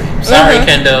 seriously. Sorry,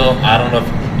 Kendall. I don't know if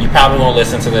you probably won't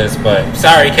listen to this, but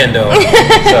sorry, Kendall.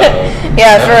 So,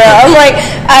 yeah, for real. I'm like,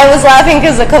 I was laughing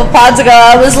because a couple pods ago,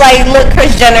 I was like, look,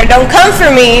 Kris Jenner, don't come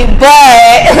for me, but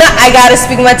I got to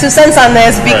speak my 2 cents on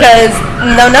this because,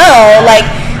 no, like,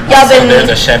 y'all also, been...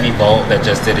 There's a Chevy Bolt that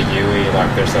just did a UE,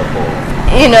 like, they're so cool.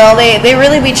 You know, they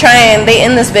really be trying. They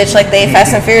in this bitch like they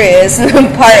Fast and Furious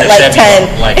part like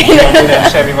 10. Like, you don't do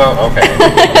that Chevy Bolt? Okay.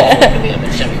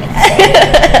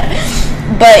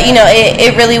 But, you know,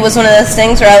 it really was one of those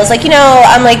things where I was like, you know,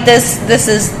 I'm like, this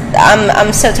is,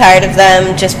 I'm so tired of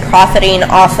them just profiting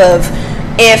off of,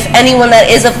 if anyone that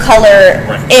is of color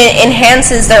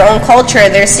enhances their own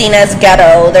culture, they're seen as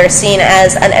ghetto, they're seen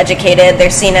as uneducated, they're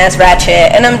seen as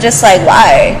ratchet, and I'm just like,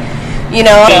 why? You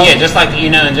know? Yeah, just like, you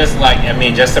know, and just like, I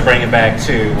mean, just to bring it back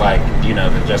to, like, you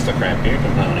know, just the craft beer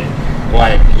component,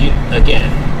 like, you,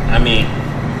 again, I mean,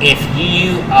 if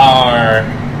you are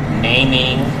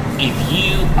if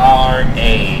you are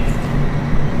a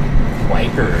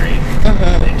white brewery,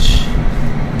 which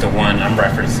the one I'm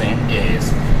referencing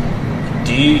is,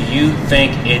 do you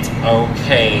think it's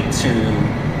okay to,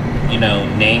 you know,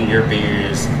 name your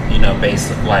beers, you know,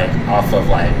 based, like, off of,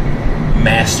 like,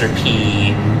 Master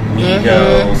P,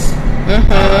 Migos,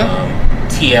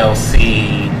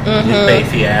 TLC, Lupe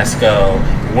Fiasco,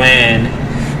 when...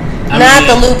 Not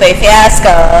the Lupe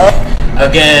Fiasco.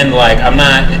 Again, like, I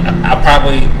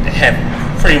probably have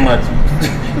pretty much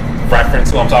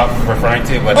referenced who I'm referring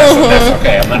to, but that's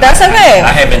okay. That's okay.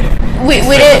 I haven't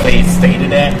specifically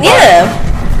stated that. Yeah.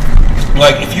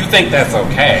 Like, if you think that's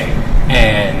okay,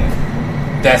 and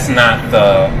that's not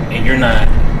and you're not,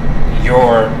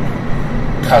 your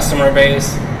customer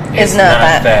base is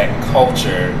not that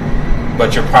culture,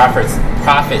 but you're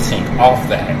profiting off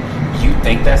that, you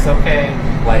think that's okay?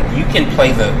 Like, you can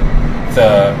play the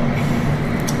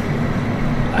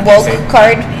woke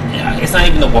card. It's not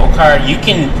even the woke card. You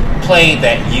can play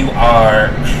that you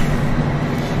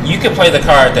can play the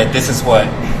card that this is what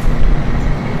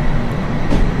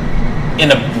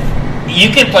you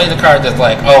can play the card that's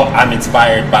like, oh, I'm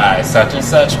inspired by such and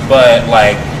such, but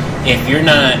like, if you're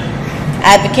not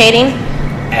advocating,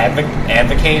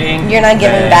 you're not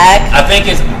giving back. I think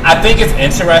it's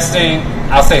interesting.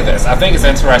 I'll say this. I think it's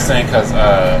interesting because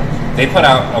they put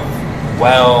out a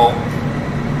well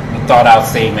thought out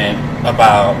statement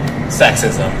about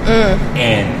sexism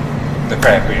in the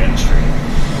craft beer industry.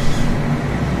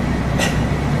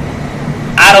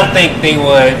 I I don't think they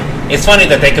would. It's funny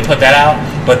that they could put that out,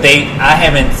 but I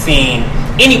haven't seen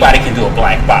anybody can do a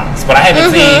black box, but I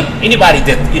haven't seen anybody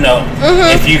that,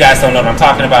 if you guys don't know what I'm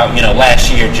talking about,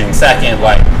 last year, June 2nd,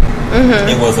 like,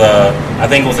 it was I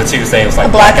think it was a Tuesday, it was like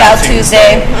a Blackout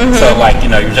Tuesday. So, like,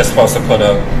 you're just supposed to put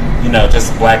a,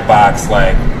 just black box,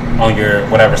 like, on your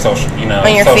whatever social,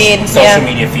 on your feed, social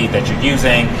media feed that you're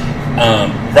using,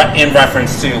 in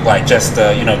reference to, like, just,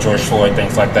 George Floyd,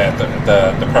 things like that,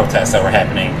 the protests that were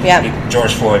happening. Yeah.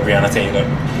 George Floyd, Breonna Taylor,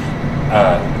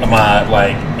 Ahmaud,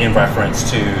 like, in reference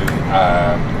to,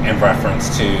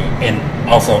 and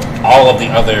also all of the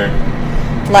other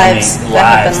lives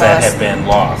that have been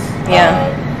lost. Yeah.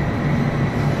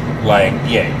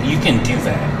 You can do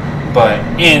that, but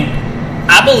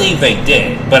I believe they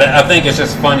did, but I think it's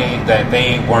just funny that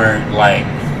they weren't, like,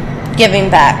 giving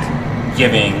back.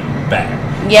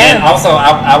 Yeah. And also,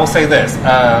 I will say this.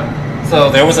 So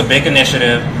there was a big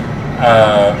initiative.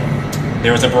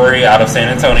 There was a brewery out of San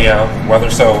Antonio, Weather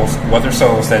Souls,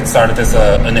 that started this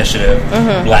initiative.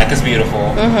 Black is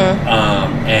Beautiful,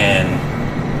 and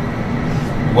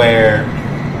where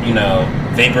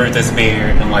they brewed this beer,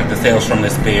 and, like, the sales from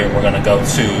this beer were going to go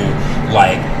to,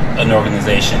 like, an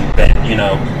organization that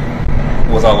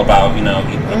was all about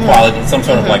equality, some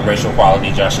sort of, like, racial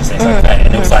equality, justice, things like that.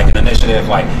 And it was like an initiative,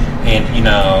 like, and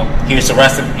here's the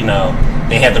recipe.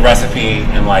 They had the recipe,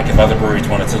 and, like, if other breweries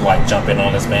wanted to, like, jump in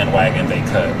on this bandwagon, they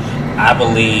could. I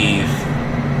believe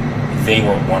they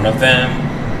were one of them,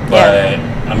 but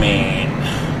I mean,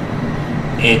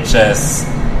 it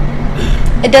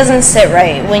doesn't sit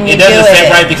right when you do it. It doesn't sit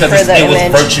right because it was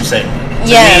virtue signaling. To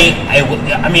me,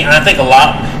 I mean, I think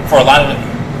for a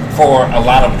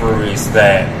lot of breweries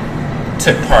that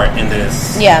took part in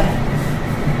this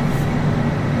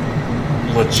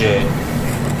legit,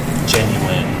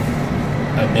 genuine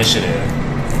initiative,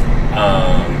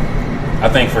 I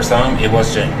think for some it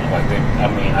was genuine. Like,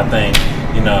 I think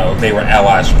they were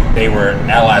allies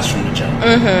from the jump.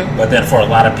 But then for a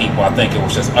lot of people, I think it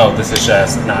was just, this is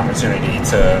just an opportunity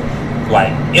to,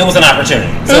 like, it was an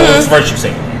opportunity. So it was virtue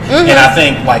signaling. And I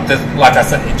think, like I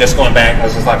said, just going back, I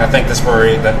was just like, I think this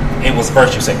brewery, that it was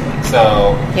virtue signaling.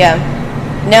 So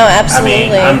no,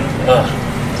 absolutely. I mean,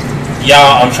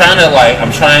 y'all, I'm trying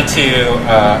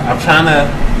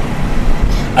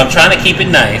to keep it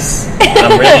nice.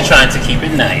 I'm really trying to keep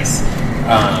it nice,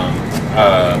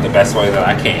 the best way that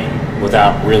I can,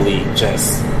 without really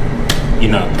just,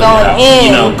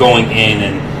 going in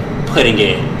and putting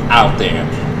it out there.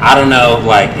 I don't know,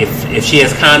 like, if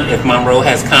Monroe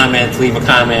has comments, leave a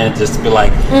comment just to be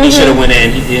like, you should have went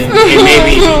in, and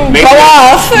maybe go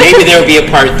off. Maybe there would be a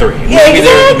part 3. Maybe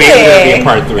there would be a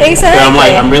part 3. Exactly. But I'm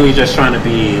like, I'm really just trying to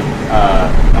be,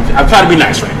 I'm trying to be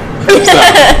nice right now. So,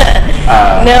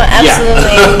 no,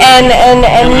 absolutely. And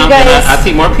you guys, I see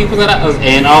more people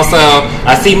and also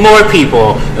I see more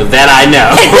people that I know.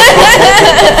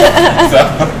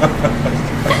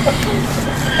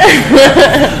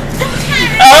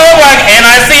 And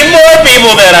I see more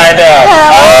people that I know.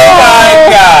 Oh my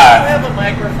God! Do you have a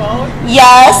microphone?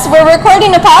 Yes, we're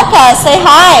recording a podcast. Say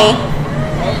hi.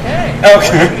 Okay. We're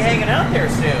gonna be hanging out there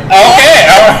soon. Okay,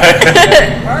 all right.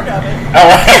 Part of it. All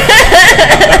right.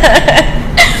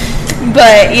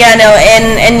 But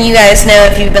and you guys know,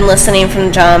 if you've been listening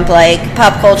from jump, like,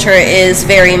 pop culture is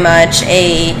very much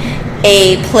a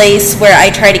place where I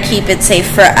try to keep it safe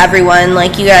for everyone.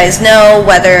 Like, you guys know,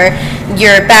 whether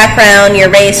your background, your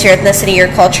race, your ethnicity, your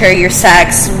culture, your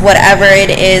sex, whatever it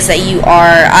is that you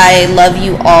are, I love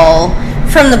you all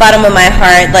from the bottom of my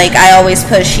heart. Like, I always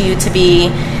push you to be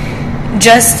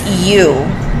just you.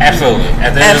 Absolutely.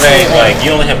 At the end of the day, like,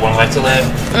 you only have one life to live,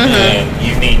 and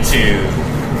you need to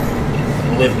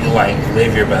live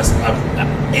your best.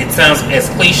 It sounds as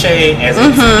cliche as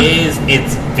it is.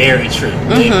 It's very true.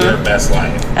 Live your best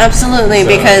life. Absolutely,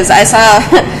 because I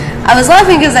was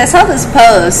laughing because I saw this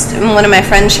post, and one of my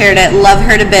friends shared it. Love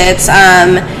her to bits.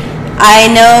 I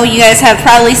know you guys have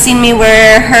probably seen me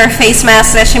wear her face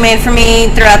mask that she made for me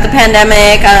throughout the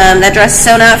pandemic. That dress is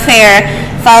so not fair.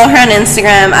 Follow her on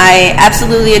Instagram. I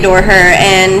absolutely adore her,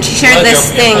 and she shared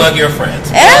thing. Plug your friends.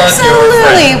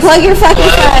 Absolutely, plug your fucking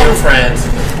friends.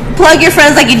 Plug your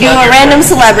friends like you do a random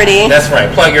celebrity. That's right.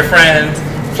 Plug your friends.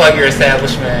 Plug your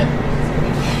establishment.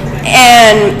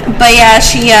 But yeah,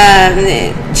 she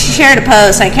shared a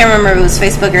post. I can't remember if it was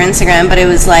Facebook or Instagram, but it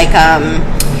was like,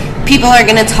 people are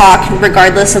going to talk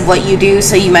regardless of what you do,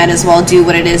 so you might as well do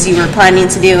what it is you were planning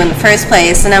to do in the first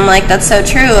place. And I'm like, that's so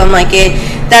true. I'm like,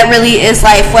 that really is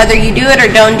life. Whether you do it or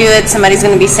don't do it, somebody's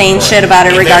going to be saying shit about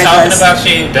it regardless. If they're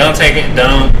talking about you, don't take it.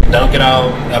 Don't don't get all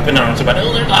up in arms about,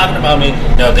 oh, they're talking about me.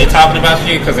 No, they're talking about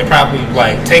you because they probably,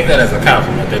 like, take that as a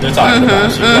compliment that they're talking about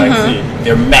you. Like,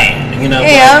 they're mad, you know?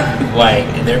 Yeah. Like,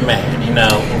 they're mad, you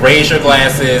know? Raise your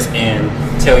glasses and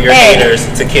tell your haters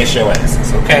to kiss your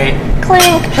asses, okay?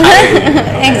 Clink. Okay.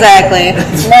 Exactly.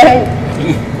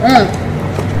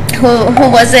 Who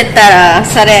was it that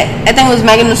said it? I think it was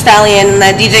Megan Thee Stallion in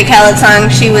that DJ Khaled song.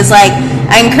 She was like,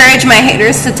 I encourage my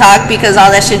haters to talk because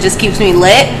all that shit just keeps me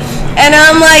lit. And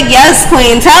I'm like, yes,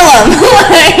 queen, tell them.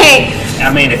 Like, I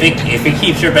mean, if it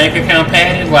keeps your bank account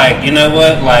padded, like, you know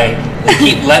what? Like,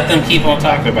 let them keep on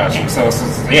talking about you. So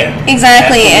yeah.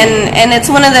 Exactly. Absolutely. And it's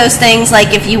one of those things,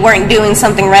 like, if you weren't doing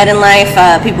something right in life,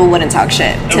 people wouldn't talk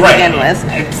shit to begin with.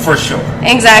 For sure.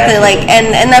 Exactly. Absolutely. Like,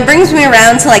 and that brings me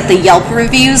around to, like, the Yelp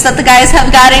reviews that the guys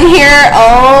have gotten here.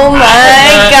 Oh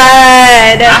my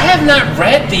God. I have not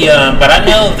read the but I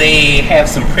know they have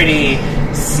some pretty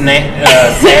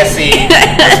sassy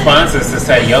responses to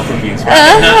say Yelp reviews. I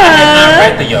have not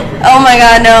read the Yelp reviews. Oh my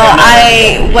God, no!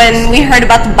 When we heard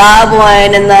about the Bob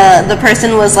one, and the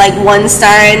person was like 1 star,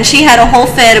 and she had a whole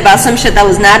fit about some shit that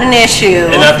was not an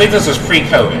issue. And I think this was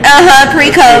pre-COVID.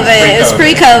 Pre-COVID. It's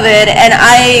pre-COVID, and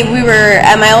we were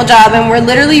at my old job, and we're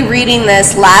literally reading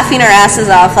this, laughing our asses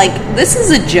off, like, this is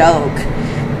a joke.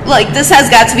 Like, this has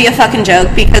got to be a fucking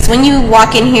joke, because when you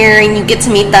walk in here and you get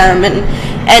to meet them,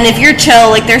 and if you're chill,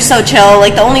 like, they're so chill,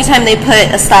 like, the only time they put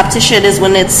a stop to shit is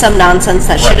when it's some nonsense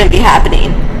that shouldn't be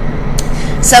happening.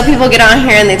 So people get on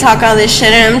here and they talk all this shit,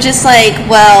 and I'm just like,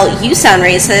 well, you sound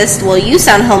racist, well, you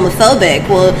sound homophobic,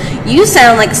 well, you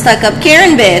sound like a stuck-up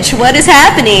Karen bitch, what is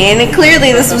happening? And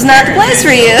clearly this was not the place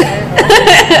for you.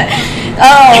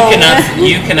 Oh.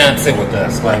 You cannot sit with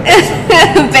us, like,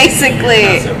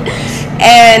 basically.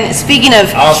 And speaking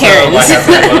of also, Karens, like I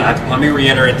said, let me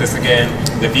reiterate this again.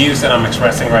 The views that I'm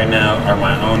expressing right now are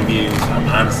my own views. I'm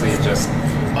honestly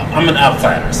I'm an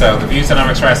outsider. So the views that I'm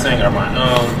expressing are my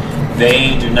own.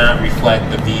 They do not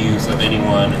reflect the views of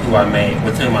anyone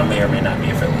with whom I may or may not be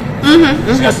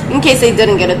affiliated. Just, in case they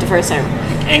didn't get it the first time.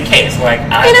 In case, like,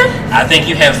 I think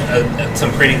you have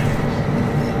some pretty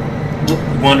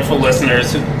wonderful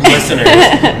listeners, and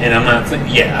I'm not,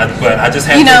 but I just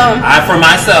have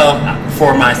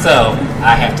for myself,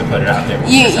 I have to put it out there.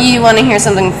 You want to hear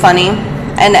something funny,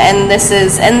 and this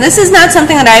is not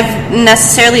something that I've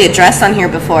necessarily addressed on here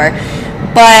before,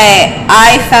 but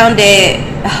I found it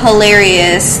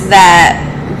hilarious that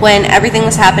when everything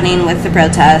was happening with the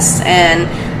protests, and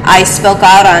I spoke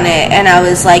out on it, and I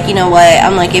was like, you know what,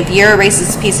 I'm like, if you're a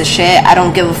racist piece of shit, I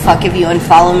don't give a fuck if you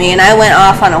unfollow me. And I went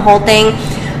off on a whole thing.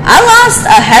 I lost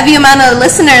a heavy amount of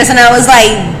listeners, and I was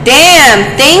like,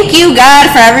 damn, thank you,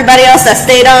 God, for everybody else that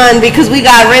stayed on, because we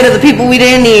got rid of the people we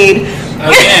didn't need.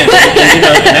 Again,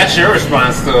 and that's your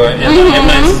response to it. And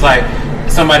it's just like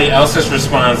somebody else's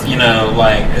response,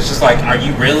 like, it's just like, are you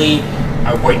really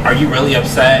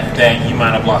upset that you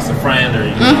might have lost a friend, or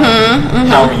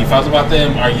however you felt about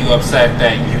them? Are you upset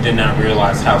that you did not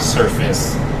realize how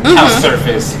surface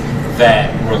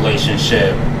that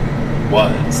relationship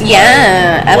was?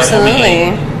 Yeah,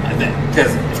 absolutely.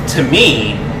 Because to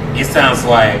me, it sounds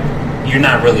like you're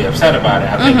not really upset about it.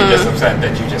 I think you're just upset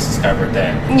that you just discovered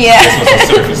that this was a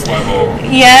surface level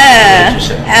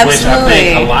relationship. Absolutely. Which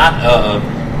I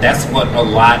think that's what a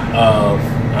lot of,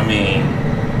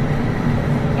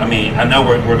 I know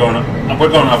we're going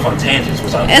off on tangents, which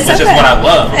is what I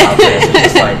love about this.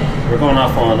 It's just like we're going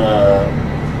off on.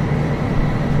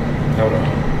 Hold on.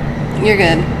 You're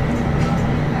good.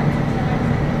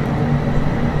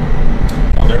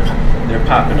 Oh, they're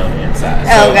popping on the inside.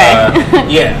 So, okay.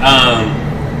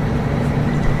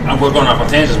 We're going off on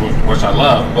tangents, which I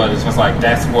love, but it's just like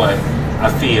that's what I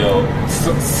feel.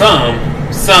 Some.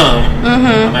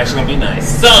 I'm actually gonna be nice.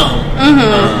 Some.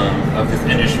 Of this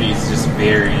industry is just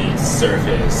very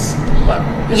surface level.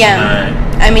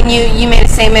 I mean, you made a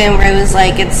statement where it was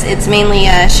like it's mainly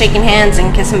shaking hands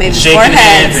and kissing babies' foreheads. Shaking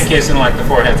hands and kissing like the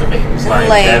foreheads of babies. Like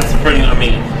that's pretty.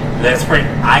 That's pretty.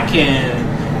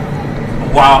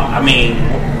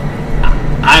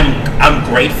 I'm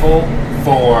grateful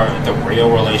for the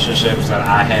real relationships that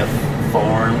I have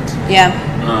formed. Yeah.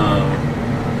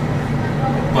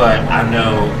 But I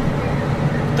know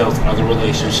those other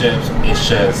relationships, it's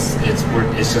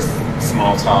just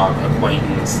small talk,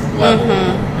 acquaintance level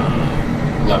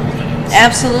things.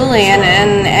 Absolutely,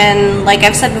 and like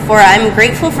I've said before, I'm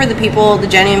grateful for the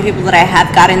genuine people that I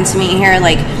have gotten to meet here.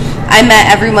 Like, I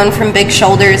met everyone from Big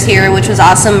Shoulders here, which was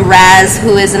awesome. Raz,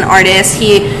 who is an artist,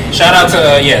 shout out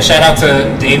to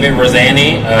David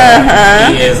Rosani.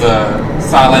 He is a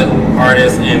solid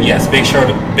artist, and yes, Big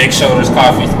Shoulders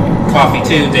Coffee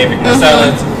too. David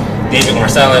Marcellus. David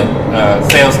Marcelli,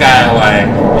 sales guy. Like,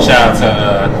 shout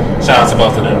out to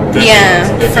both of them. Good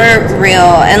dudes. For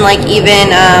real. And like even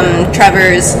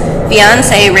Trevor's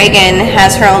fiance Reagan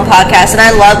has her own podcast, and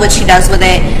I love what she does with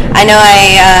it. I know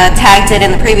I tagged it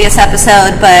in the previous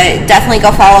episode, but definitely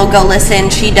go follow, go listen.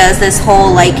 She does this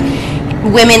whole like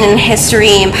women in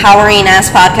history empowering ass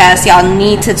podcast. Y'all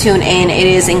need to tune in. It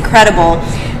is incredible.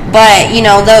 But you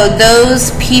know,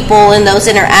 those people and those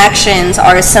interactions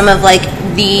are some of like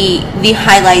the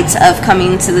highlights of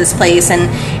coming to this place and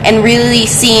really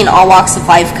seeing all walks of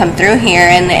life come through here,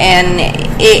 and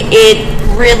it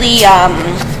really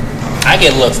I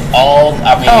get looks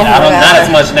not as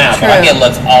much now, but I get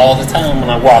looks all the time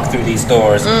when I walk through these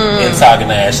stores in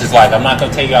Sauganash. It's like, I'm not going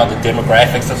to tell you all the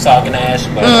demographics of Sauganash,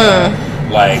 but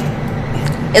like,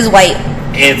 is white.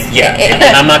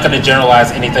 And I'm not going to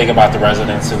generalize anything about the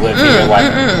residents who live here. Like,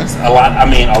 a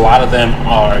lot of them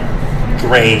are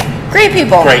great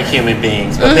people, great human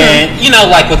beings. But then, you know,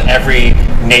 like with every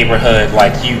neighborhood,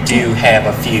 like you do have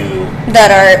a few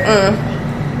that are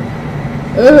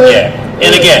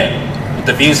And again,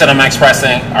 the views that I'm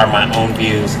expressing are my own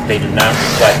views. They do not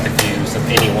reflect the views of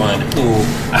anyone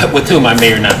with whom I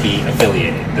may or not be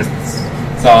affiliated.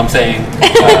 That's all I'm saying.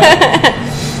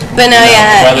 But no,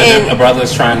 a brother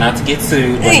is trying not to get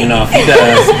sued, but you know, if he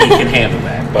does, he can handle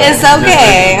that. But it's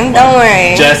okay. Don't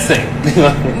worry. Just saying.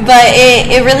 But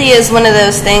it really is one of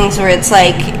those things where it's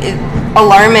like,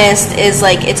 Alarmist is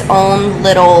like its own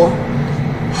little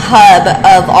hub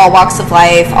of all walks of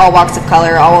life, all walks of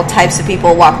color, all types of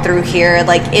people walk through here.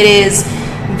 Like, it is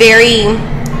very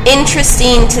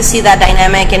interesting to see that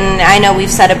dynamic. And I know we've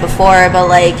said it before, but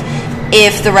like,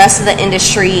 if the rest of the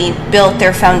industry built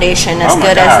their foundation as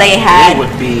good as they had, it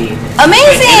would be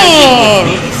amazing. It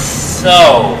would be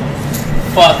so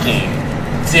fucking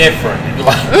different.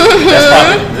 Like, that's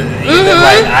probably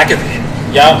like, I could,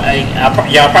 y'all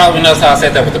probably notice how I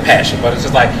said that with the passion, but it's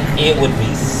just like, it would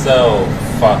be so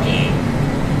fucking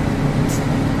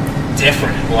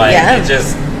different. Like,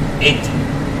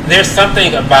 there's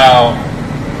something about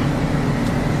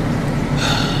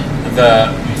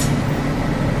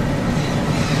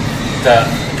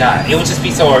God, it would just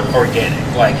be so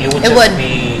organic. Like, it would just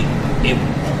be.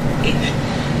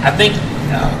 I think,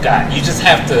 oh God, you just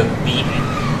have to be.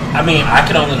 I mean, I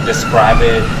can only describe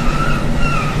it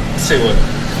to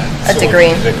a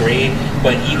degree,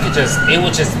 but you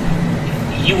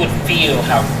would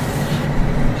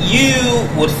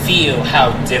feel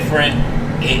how different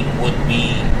it would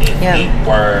be if it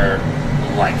were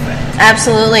like that.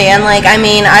 Absolutely. And like, I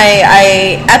mean,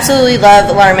 I absolutely love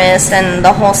Alarmist and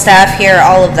the whole staff here,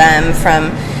 all of them,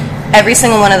 from every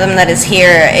single one of them that is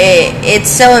here.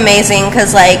 It's so amazing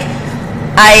because like,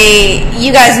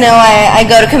 you guys know I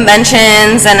go to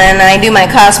conventions and then I do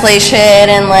my cosplay shit,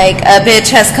 and like a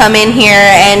bitch has come in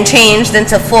here and changed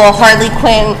into full Harley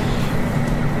Quinn.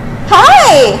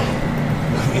 Hi!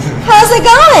 How's it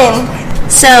going?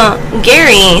 So,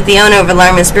 Gary, the owner of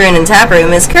Alarmist Brewing and Tap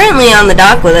Room, is currently on the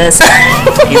dock with us.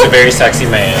 He's a very sexy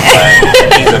man.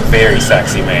 He's a very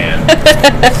sexy man.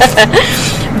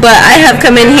 But I have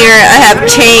come in here, I have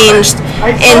changed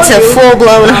into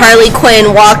full-blown Harley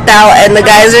Quinn, walked out, and the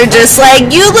guys are just like,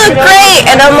 you look great!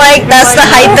 And I'm like, that's the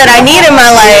hype that I need in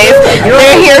my life.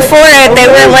 They're here for it.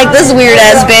 They weren't like, this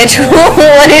weird-ass bitch,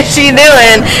 what is she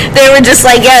doing? They were just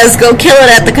like, yes, go kill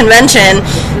it at the convention.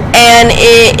 And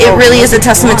it really is a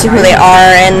testament to who they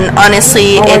are. And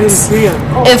honestly, it's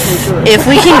if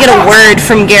we can get a word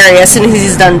from Gary as soon as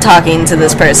he's done talking to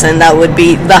this person, that would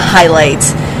be the highlight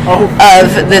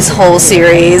of this whole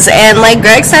series. And like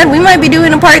Greg said, we might be doing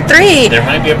a part 3. There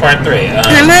might be a part 3.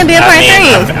 There might be a part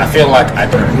 3. I feel like I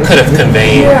could have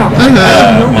conveyed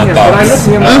my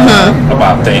thoughts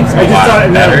about things a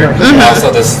lot better.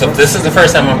 Also, this is the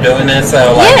first time I'm doing this,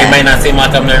 so like, it may not seem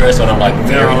like I'm nervous when I'm like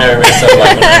very nervous. So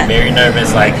like, when I'm very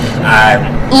nervous, like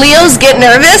Leos get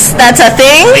nervous. That's a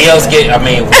thing. Leos get. I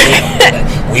mean,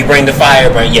 we bring the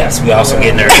fire, but yes, we also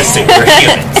get nervous too. We're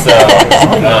human. So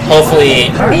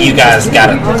hopefully you guys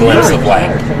got a glimpse of like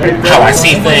how I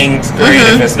see things. Great.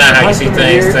 If it's not how you see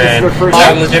things, then we'll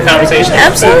have a legit conversation.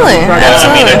 Absolutely.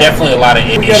 I mean, there are definitely a lot of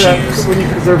issues in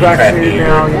craft beer,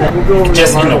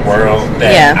 just in the world,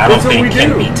 that I don't think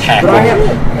can be tackled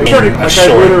in a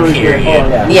short period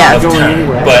of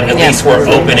time. But at least we're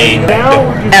opening that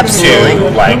door to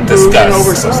like discuss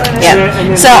some things.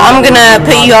 Yeah. So I'm gonna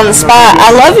put you on the spot.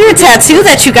 I love your tattoo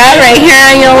that you got right here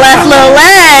on your left little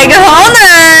leg. Hold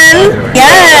on.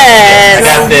 Yes. I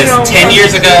got this 10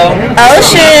 years ago. Oh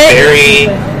shit. Very,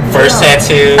 first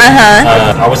tattoo.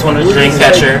 I always wanted a dream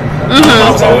catcher.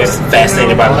 I was always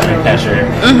fascinated by the dream catcher,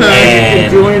 and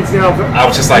I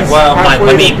was just like, well,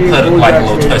 let me put like a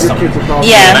little twist on it.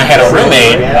 Yeah. And I had a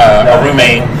roommate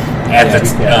at the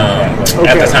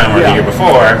time or the year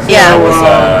before. Yeah. Was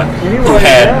who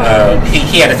had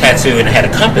he had a tattoo and it had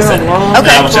a compass in it. And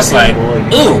I was just like,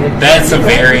 ooh, that's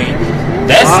neat.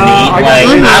 Like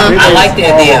I like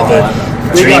the idea of a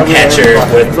dream catcher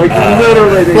with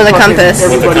a compass.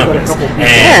 And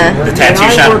the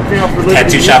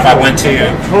tattoo shop I went to,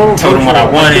 told him what I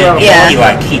wanted. Yeah.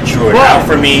 He drew it out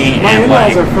for me and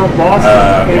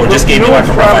or just gave me like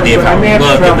a rough idea of how it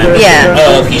looked, and then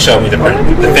he showed me the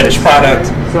finished product.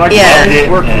 Yeah.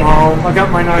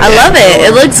 I love it.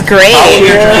 It looks great.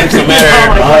 No matter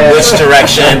which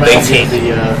direction they take.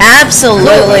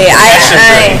 Absolutely.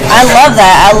 I love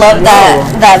that. I love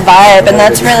that vibe, and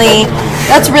that's really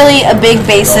a big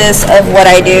basis of what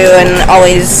I do, and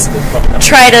always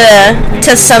try to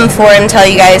some form tell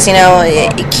you guys,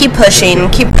 keep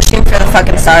pushing for the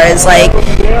fucking stars. Like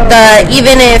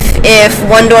even if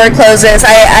one door closes,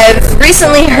 I've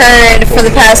recently heard for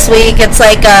the past week, it's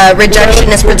like rejection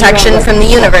is protection from the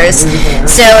universe.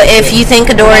 So if you think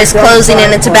a door is closing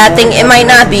and it's a bad thing, it might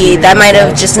not be. That might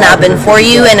have just not been for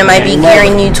you, and it might be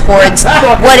gearing you towards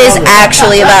what is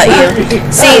actually about you.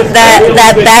 See,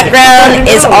 that background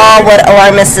is all what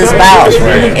Alarmist is about.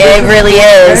 It really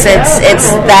is. It's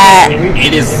that.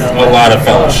 It is a lot of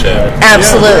fellowship.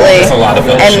 Absolutely. It's a lot of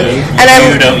fellowship. And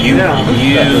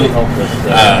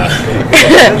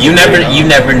you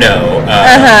never know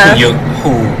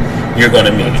who you're going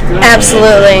to meet.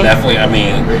 Absolutely. Definitely. I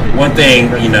mean, one thing,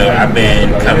 I've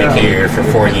been coming here for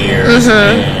 4 years,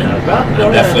 and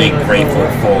I'm definitely grateful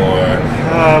for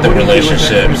the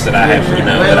relationships that I have,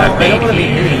 that I've made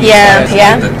here.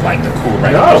 Yeah. The cool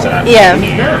writers that I've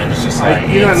made here, and it's just like,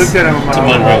 to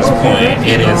Monroe's point,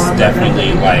 it is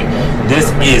definitely like,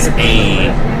 this is a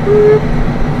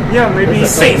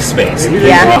safe space.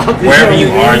 Yeah. Wherever you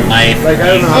are in life,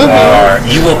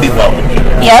 you will be welcome here.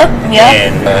 Yep.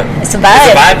 And it's a vibe.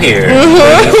 It's a vibe here,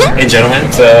 ladies and gentlemen.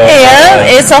 So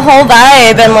it's a whole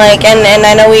vibe, and and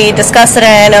I know we discussed it,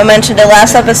 and I mentioned it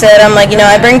last episode. I'm like,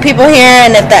 I bring people here,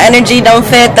 and if the energy don't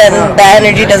fit, then the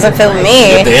energy doesn't fit with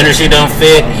me. If the energy don't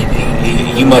fit,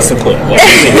 you must have quit.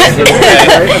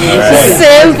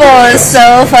 Simple. It's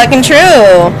so fucking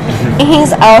true.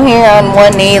 He's out here on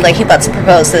one knee like he about to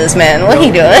propose to this man. What he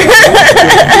doing?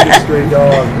 I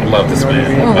love this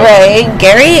man. Right.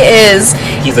 Gary is...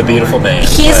 He's a beautiful man.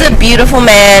 He's a beautiful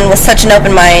man with such an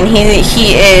open mind.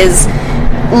 He is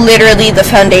literally the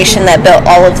foundation that built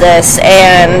all of this,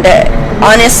 and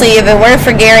honestly, if it weren't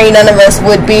for Gary, none of us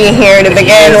would be here to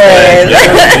begin with.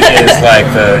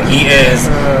 He is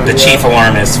the chief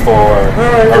alarmist for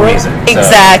a reason.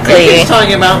 Exactly. He's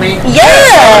talking about me? Yeah.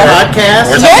 Podcast?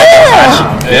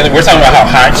 We're talking about how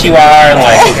hot you are, and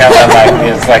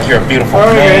it's like you're a beautiful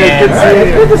man.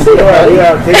 Good to see you.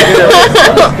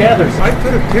 I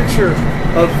put a picture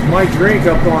of my drink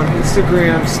up on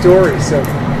Instagram story, so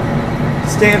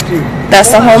stamp you.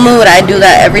 That's the whole mood. I do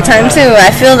that every time too.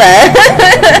 I feel that.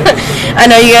 I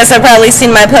know you guys have probably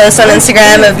seen my posts on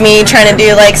Instagram of me trying to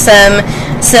do like some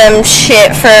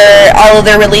shit for all of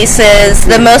their releases.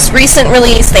 The most recent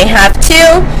release, they have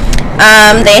two.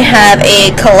 They have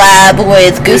a collab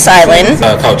with Goose Island.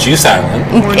 Called Juice Island.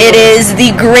 It is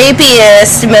the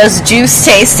grapiest, most juice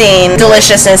tasting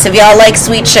deliciousness. If y'all like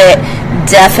sweet shit,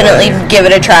 definitely give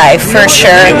it a try for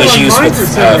sure. It was used with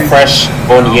fresh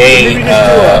Bonnier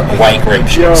white grape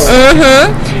juice.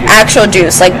 Actual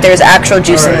juice, like there's actual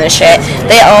juice in this shit.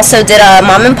 They also did a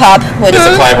mom and pop with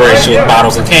a collaboration with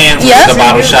Bottles and Cans. Yep. The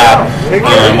bottle shop, a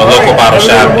local bottle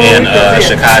shop in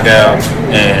Chicago,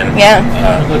 and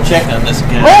go check on this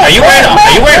again. Are you wearing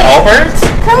Allbirds?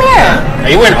 Come here. Are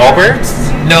you wearing Allbirds?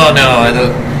 No.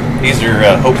 These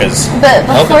are Hokas. But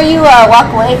before you walk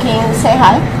away, can you say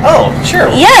hi? Oh, sure.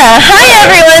 Yeah. Hi,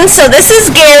 everyone. So this is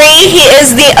Gary. He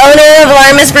is the owner of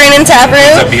Alarmist Brewing and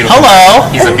Taproom. Hello.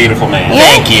 He's a beautiful man.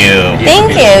 Yeah. Thank you.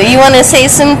 Thank you. You want to say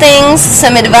some things,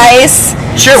 some advice?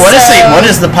 Sure. What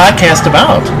is the podcast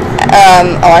about?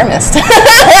 Alarmist.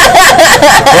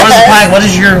 What do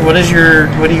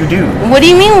you do? What do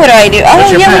you mean, what do I do?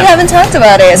 We haven't talked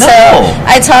about it. No. So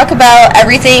I talk about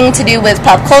everything to do with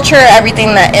pop culture,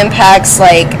 everything that impacts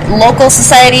like local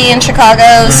society in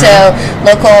Chicago, so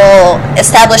local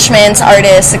establishments,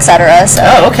 artists, etc. So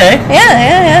okay.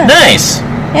 Yeah. Nice.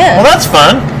 Yeah. Well, that's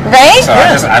fun. Right? So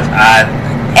I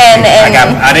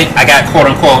got quote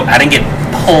unquote. I didn't get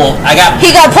pulled.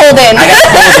 He got pulled in. I got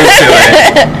pulled into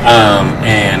it.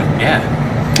 And yeah.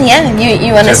 Yeah.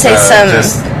 You want to say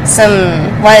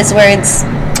some wise words?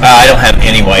 I don't have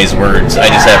any wise words. I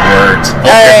just have words.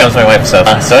 Oh, here comes my wife. So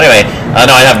anyway,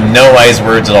 no, I have no wise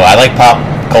words at all. I like pop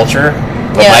culture.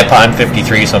 But I'm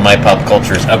 53, so my pop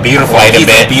culture is a beautiful, quite a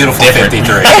bit beautiful different.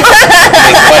 53.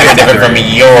 It's quite a bit different from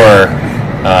your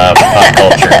pop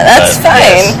culture. That's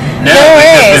fine.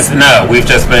 Yes. We've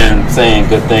just been saying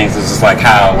good things. It's just like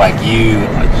how like you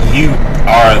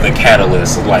are the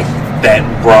catalyst, like that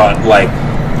brought like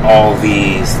all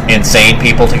these insane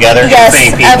people together. Yes,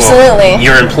 insane people. Absolutely.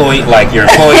 Your employees,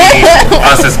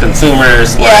 us as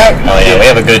consumers. Yep. Oh yeah, we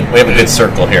have a good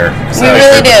circle here. We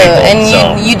really do,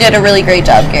 and you did a really great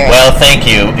job, Gary. Well, thank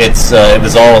you. It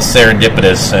was all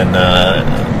serendipitous, and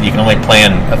you can only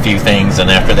plan a few things, and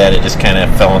after that, it just kind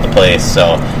of fell into place.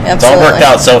 So It's all worked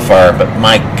out so far. But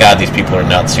my God, these people are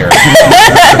nuts here.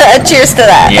 Cheers to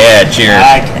that. Yeah, cheers.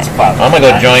 I'm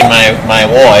gonna go join my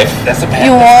wife. That's a bad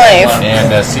your wife. And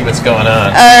see what's going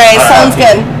on. All right, sounds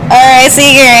good. All right,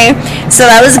 see you, Gary. So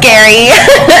that was Gary.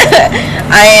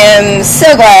 I am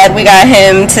so glad we got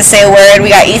him to say a word.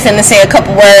 We got Ethan to say a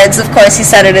couple words. Of course, he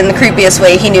said it in the creepiest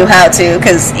way he knew how to,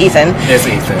 because Ethan. It's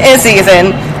Ethan. It's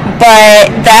Ethan. But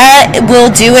that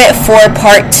will do it for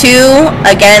part 2.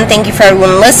 Again, thank you for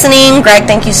everyone listening. Greg,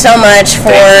 thank you so much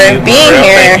for being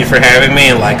here. Thank you for having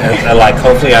me. And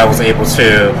hopefully I was able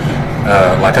to.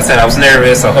 Like I said, I was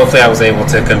nervous, so hopefully I was able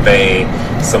to convey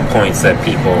some points that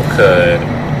people could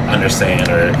understand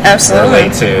or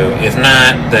relate to. If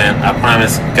not, then I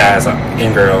promise, guys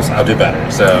and girls, I'll do better.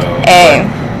 So,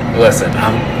 listen,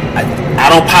 I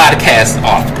don't podcast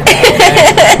often. Okay?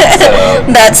 So.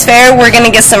 That's fair. We're going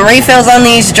to get some refills on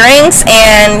these drinks,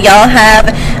 and y'all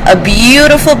have a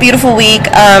beautiful, beautiful week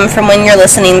from when you're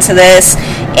listening to this.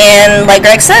 And like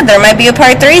Greg said, there might be a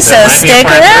part 3, so stick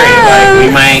around.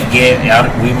 Like,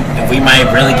 we might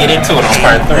really get into it on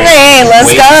part 3. Hey,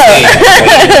 let's go.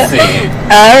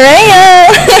 All right,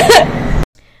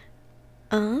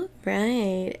 All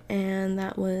right, and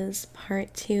that was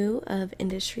part 2 of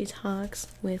Industry Talks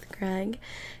with Greg.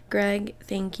 Greg,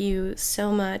 thank you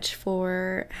so much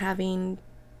for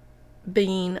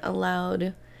being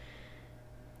allowed.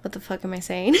 What the fuck am I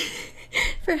saying?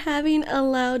 For having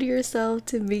allowed yourself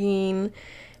to being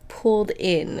pulled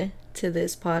in to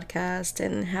this podcast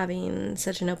and having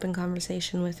such an open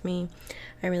conversation with me.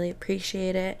 I really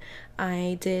appreciate it.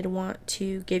 I did want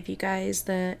to give you guys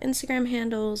the Instagram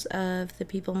handles of the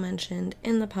people mentioned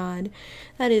in the pod.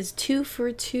 That is 2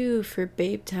 for 2 for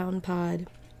Babetown Pod.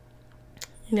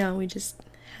 You know, we just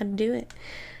had to do it.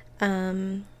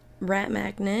 Rat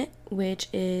Magnet, which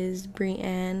is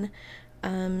Brienne.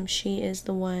 She is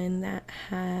the one that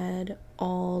had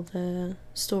all the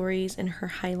stories in her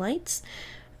highlights,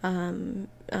 the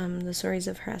stories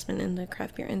of harassment in the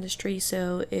craft beer industry.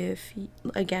 So if,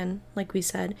 again, like we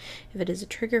said, if it is a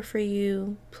trigger for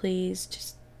you, please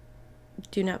just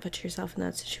do not put yourself in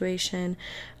that situation.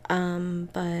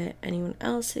 But anyone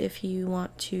else, if you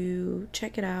want to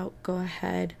check it out, go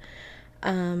ahead.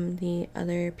 The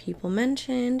other people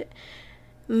mentioned,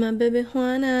 my baby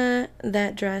Juana,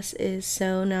 that dress is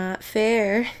so not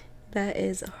fair. That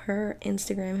is her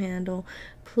Instagram handle.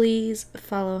 Please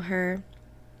follow her.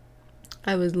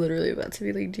 I was literally about to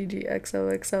be like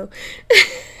GGXOXO.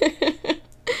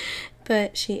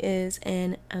 But she is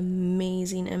an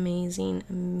amazing, amazing,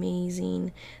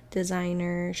 amazing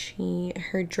designer.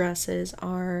 Her dresses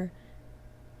are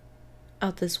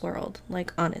out this world,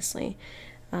 like, honestly.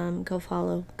 Go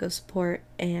follow, go support,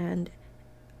 and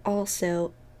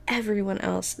also everyone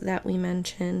else that we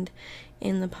mentioned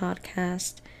in the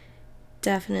podcast,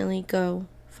 definitely go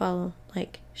follow,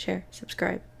 like, share,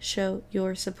 subscribe, show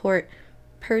your support,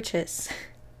 purchase,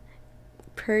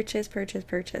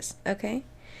 okay?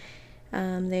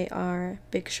 They are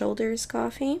Big Shoulders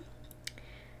Coffee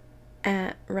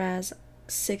at Raz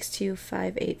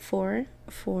 62584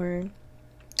 for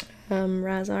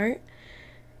Raz Art,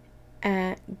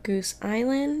 at Goose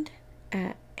Island,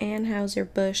 at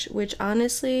Anheuser-Busch, which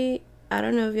honestly, I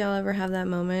don't know if y'all ever have that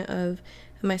moment of,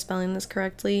 am I spelling this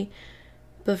correctly?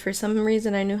 But for some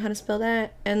reason I knew how to spell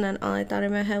that, and then all I thought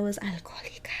in my head was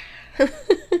alcohólica.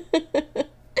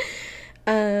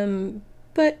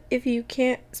 But if you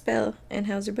can't spell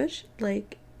Anheuser-Busch,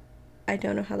 like, I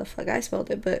don't know how the fuck I spelled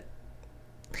it, but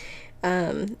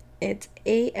it's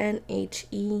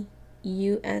ANHEUSERBUSCH.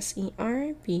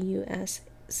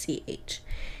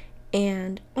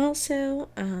 And also,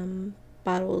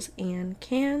 Bottles and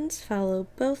Cans, follow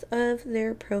both of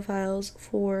their profiles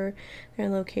for their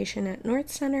location at North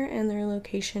Center and their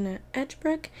location at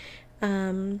Edgebrook.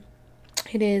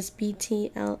 It is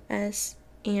BTLS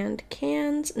and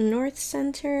Cans North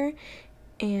Center,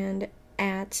 and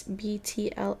at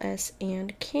BTLS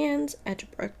and Cans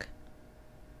Edgebrook.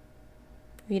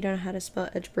 you don't know how to spell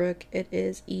Edgebrook, it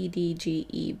is Edgebrook.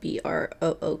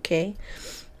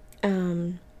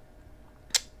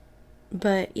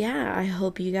 But yeah, I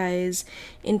hope you guys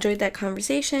enjoyed that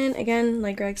conversation. Again,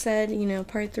 like Greg said,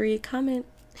 part 3, comment.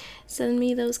 Send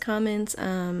me those comments.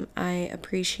 I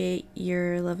appreciate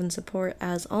your love and support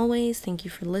as always. Thank you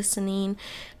for listening.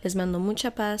 Les mando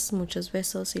mucha paz, muchos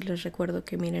besos, y les recuerdo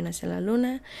que miren hacia la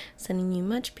luna. Sending you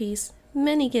much peace,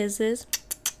 many kisses,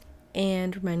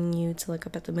 and reminding you to look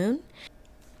up at the moon.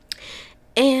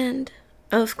 And,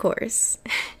 of course,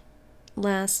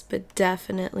 last but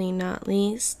definitely not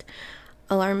least,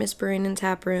 Alarmist Brewing and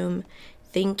Tap Room.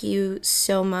 Thank you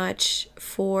so much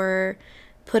for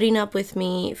putting up with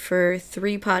me for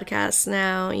 3 podcasts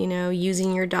now,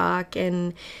 using your doc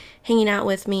and hanging out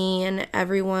with me, and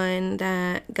everyone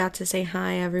that got to say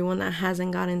hi, everyone that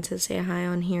hasn't gotten to say hi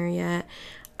on here yet.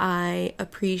 I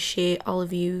appreciate all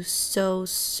of you so,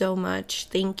 so much.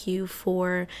 Thank you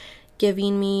for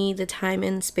giving me the time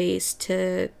and space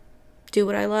to do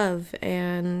what I love,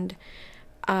 and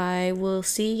I will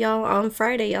see y'all on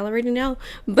Friday. Y'all already know,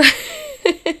 but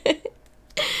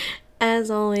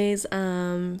as always,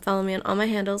 follow me on all my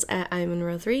handles at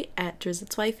iMonroe3, at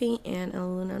Drizzit's Wifey, and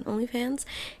Elaluna on OnlyFans,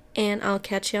 and I'll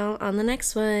catch y'all on the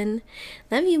next one.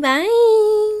 Love you,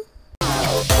 bye!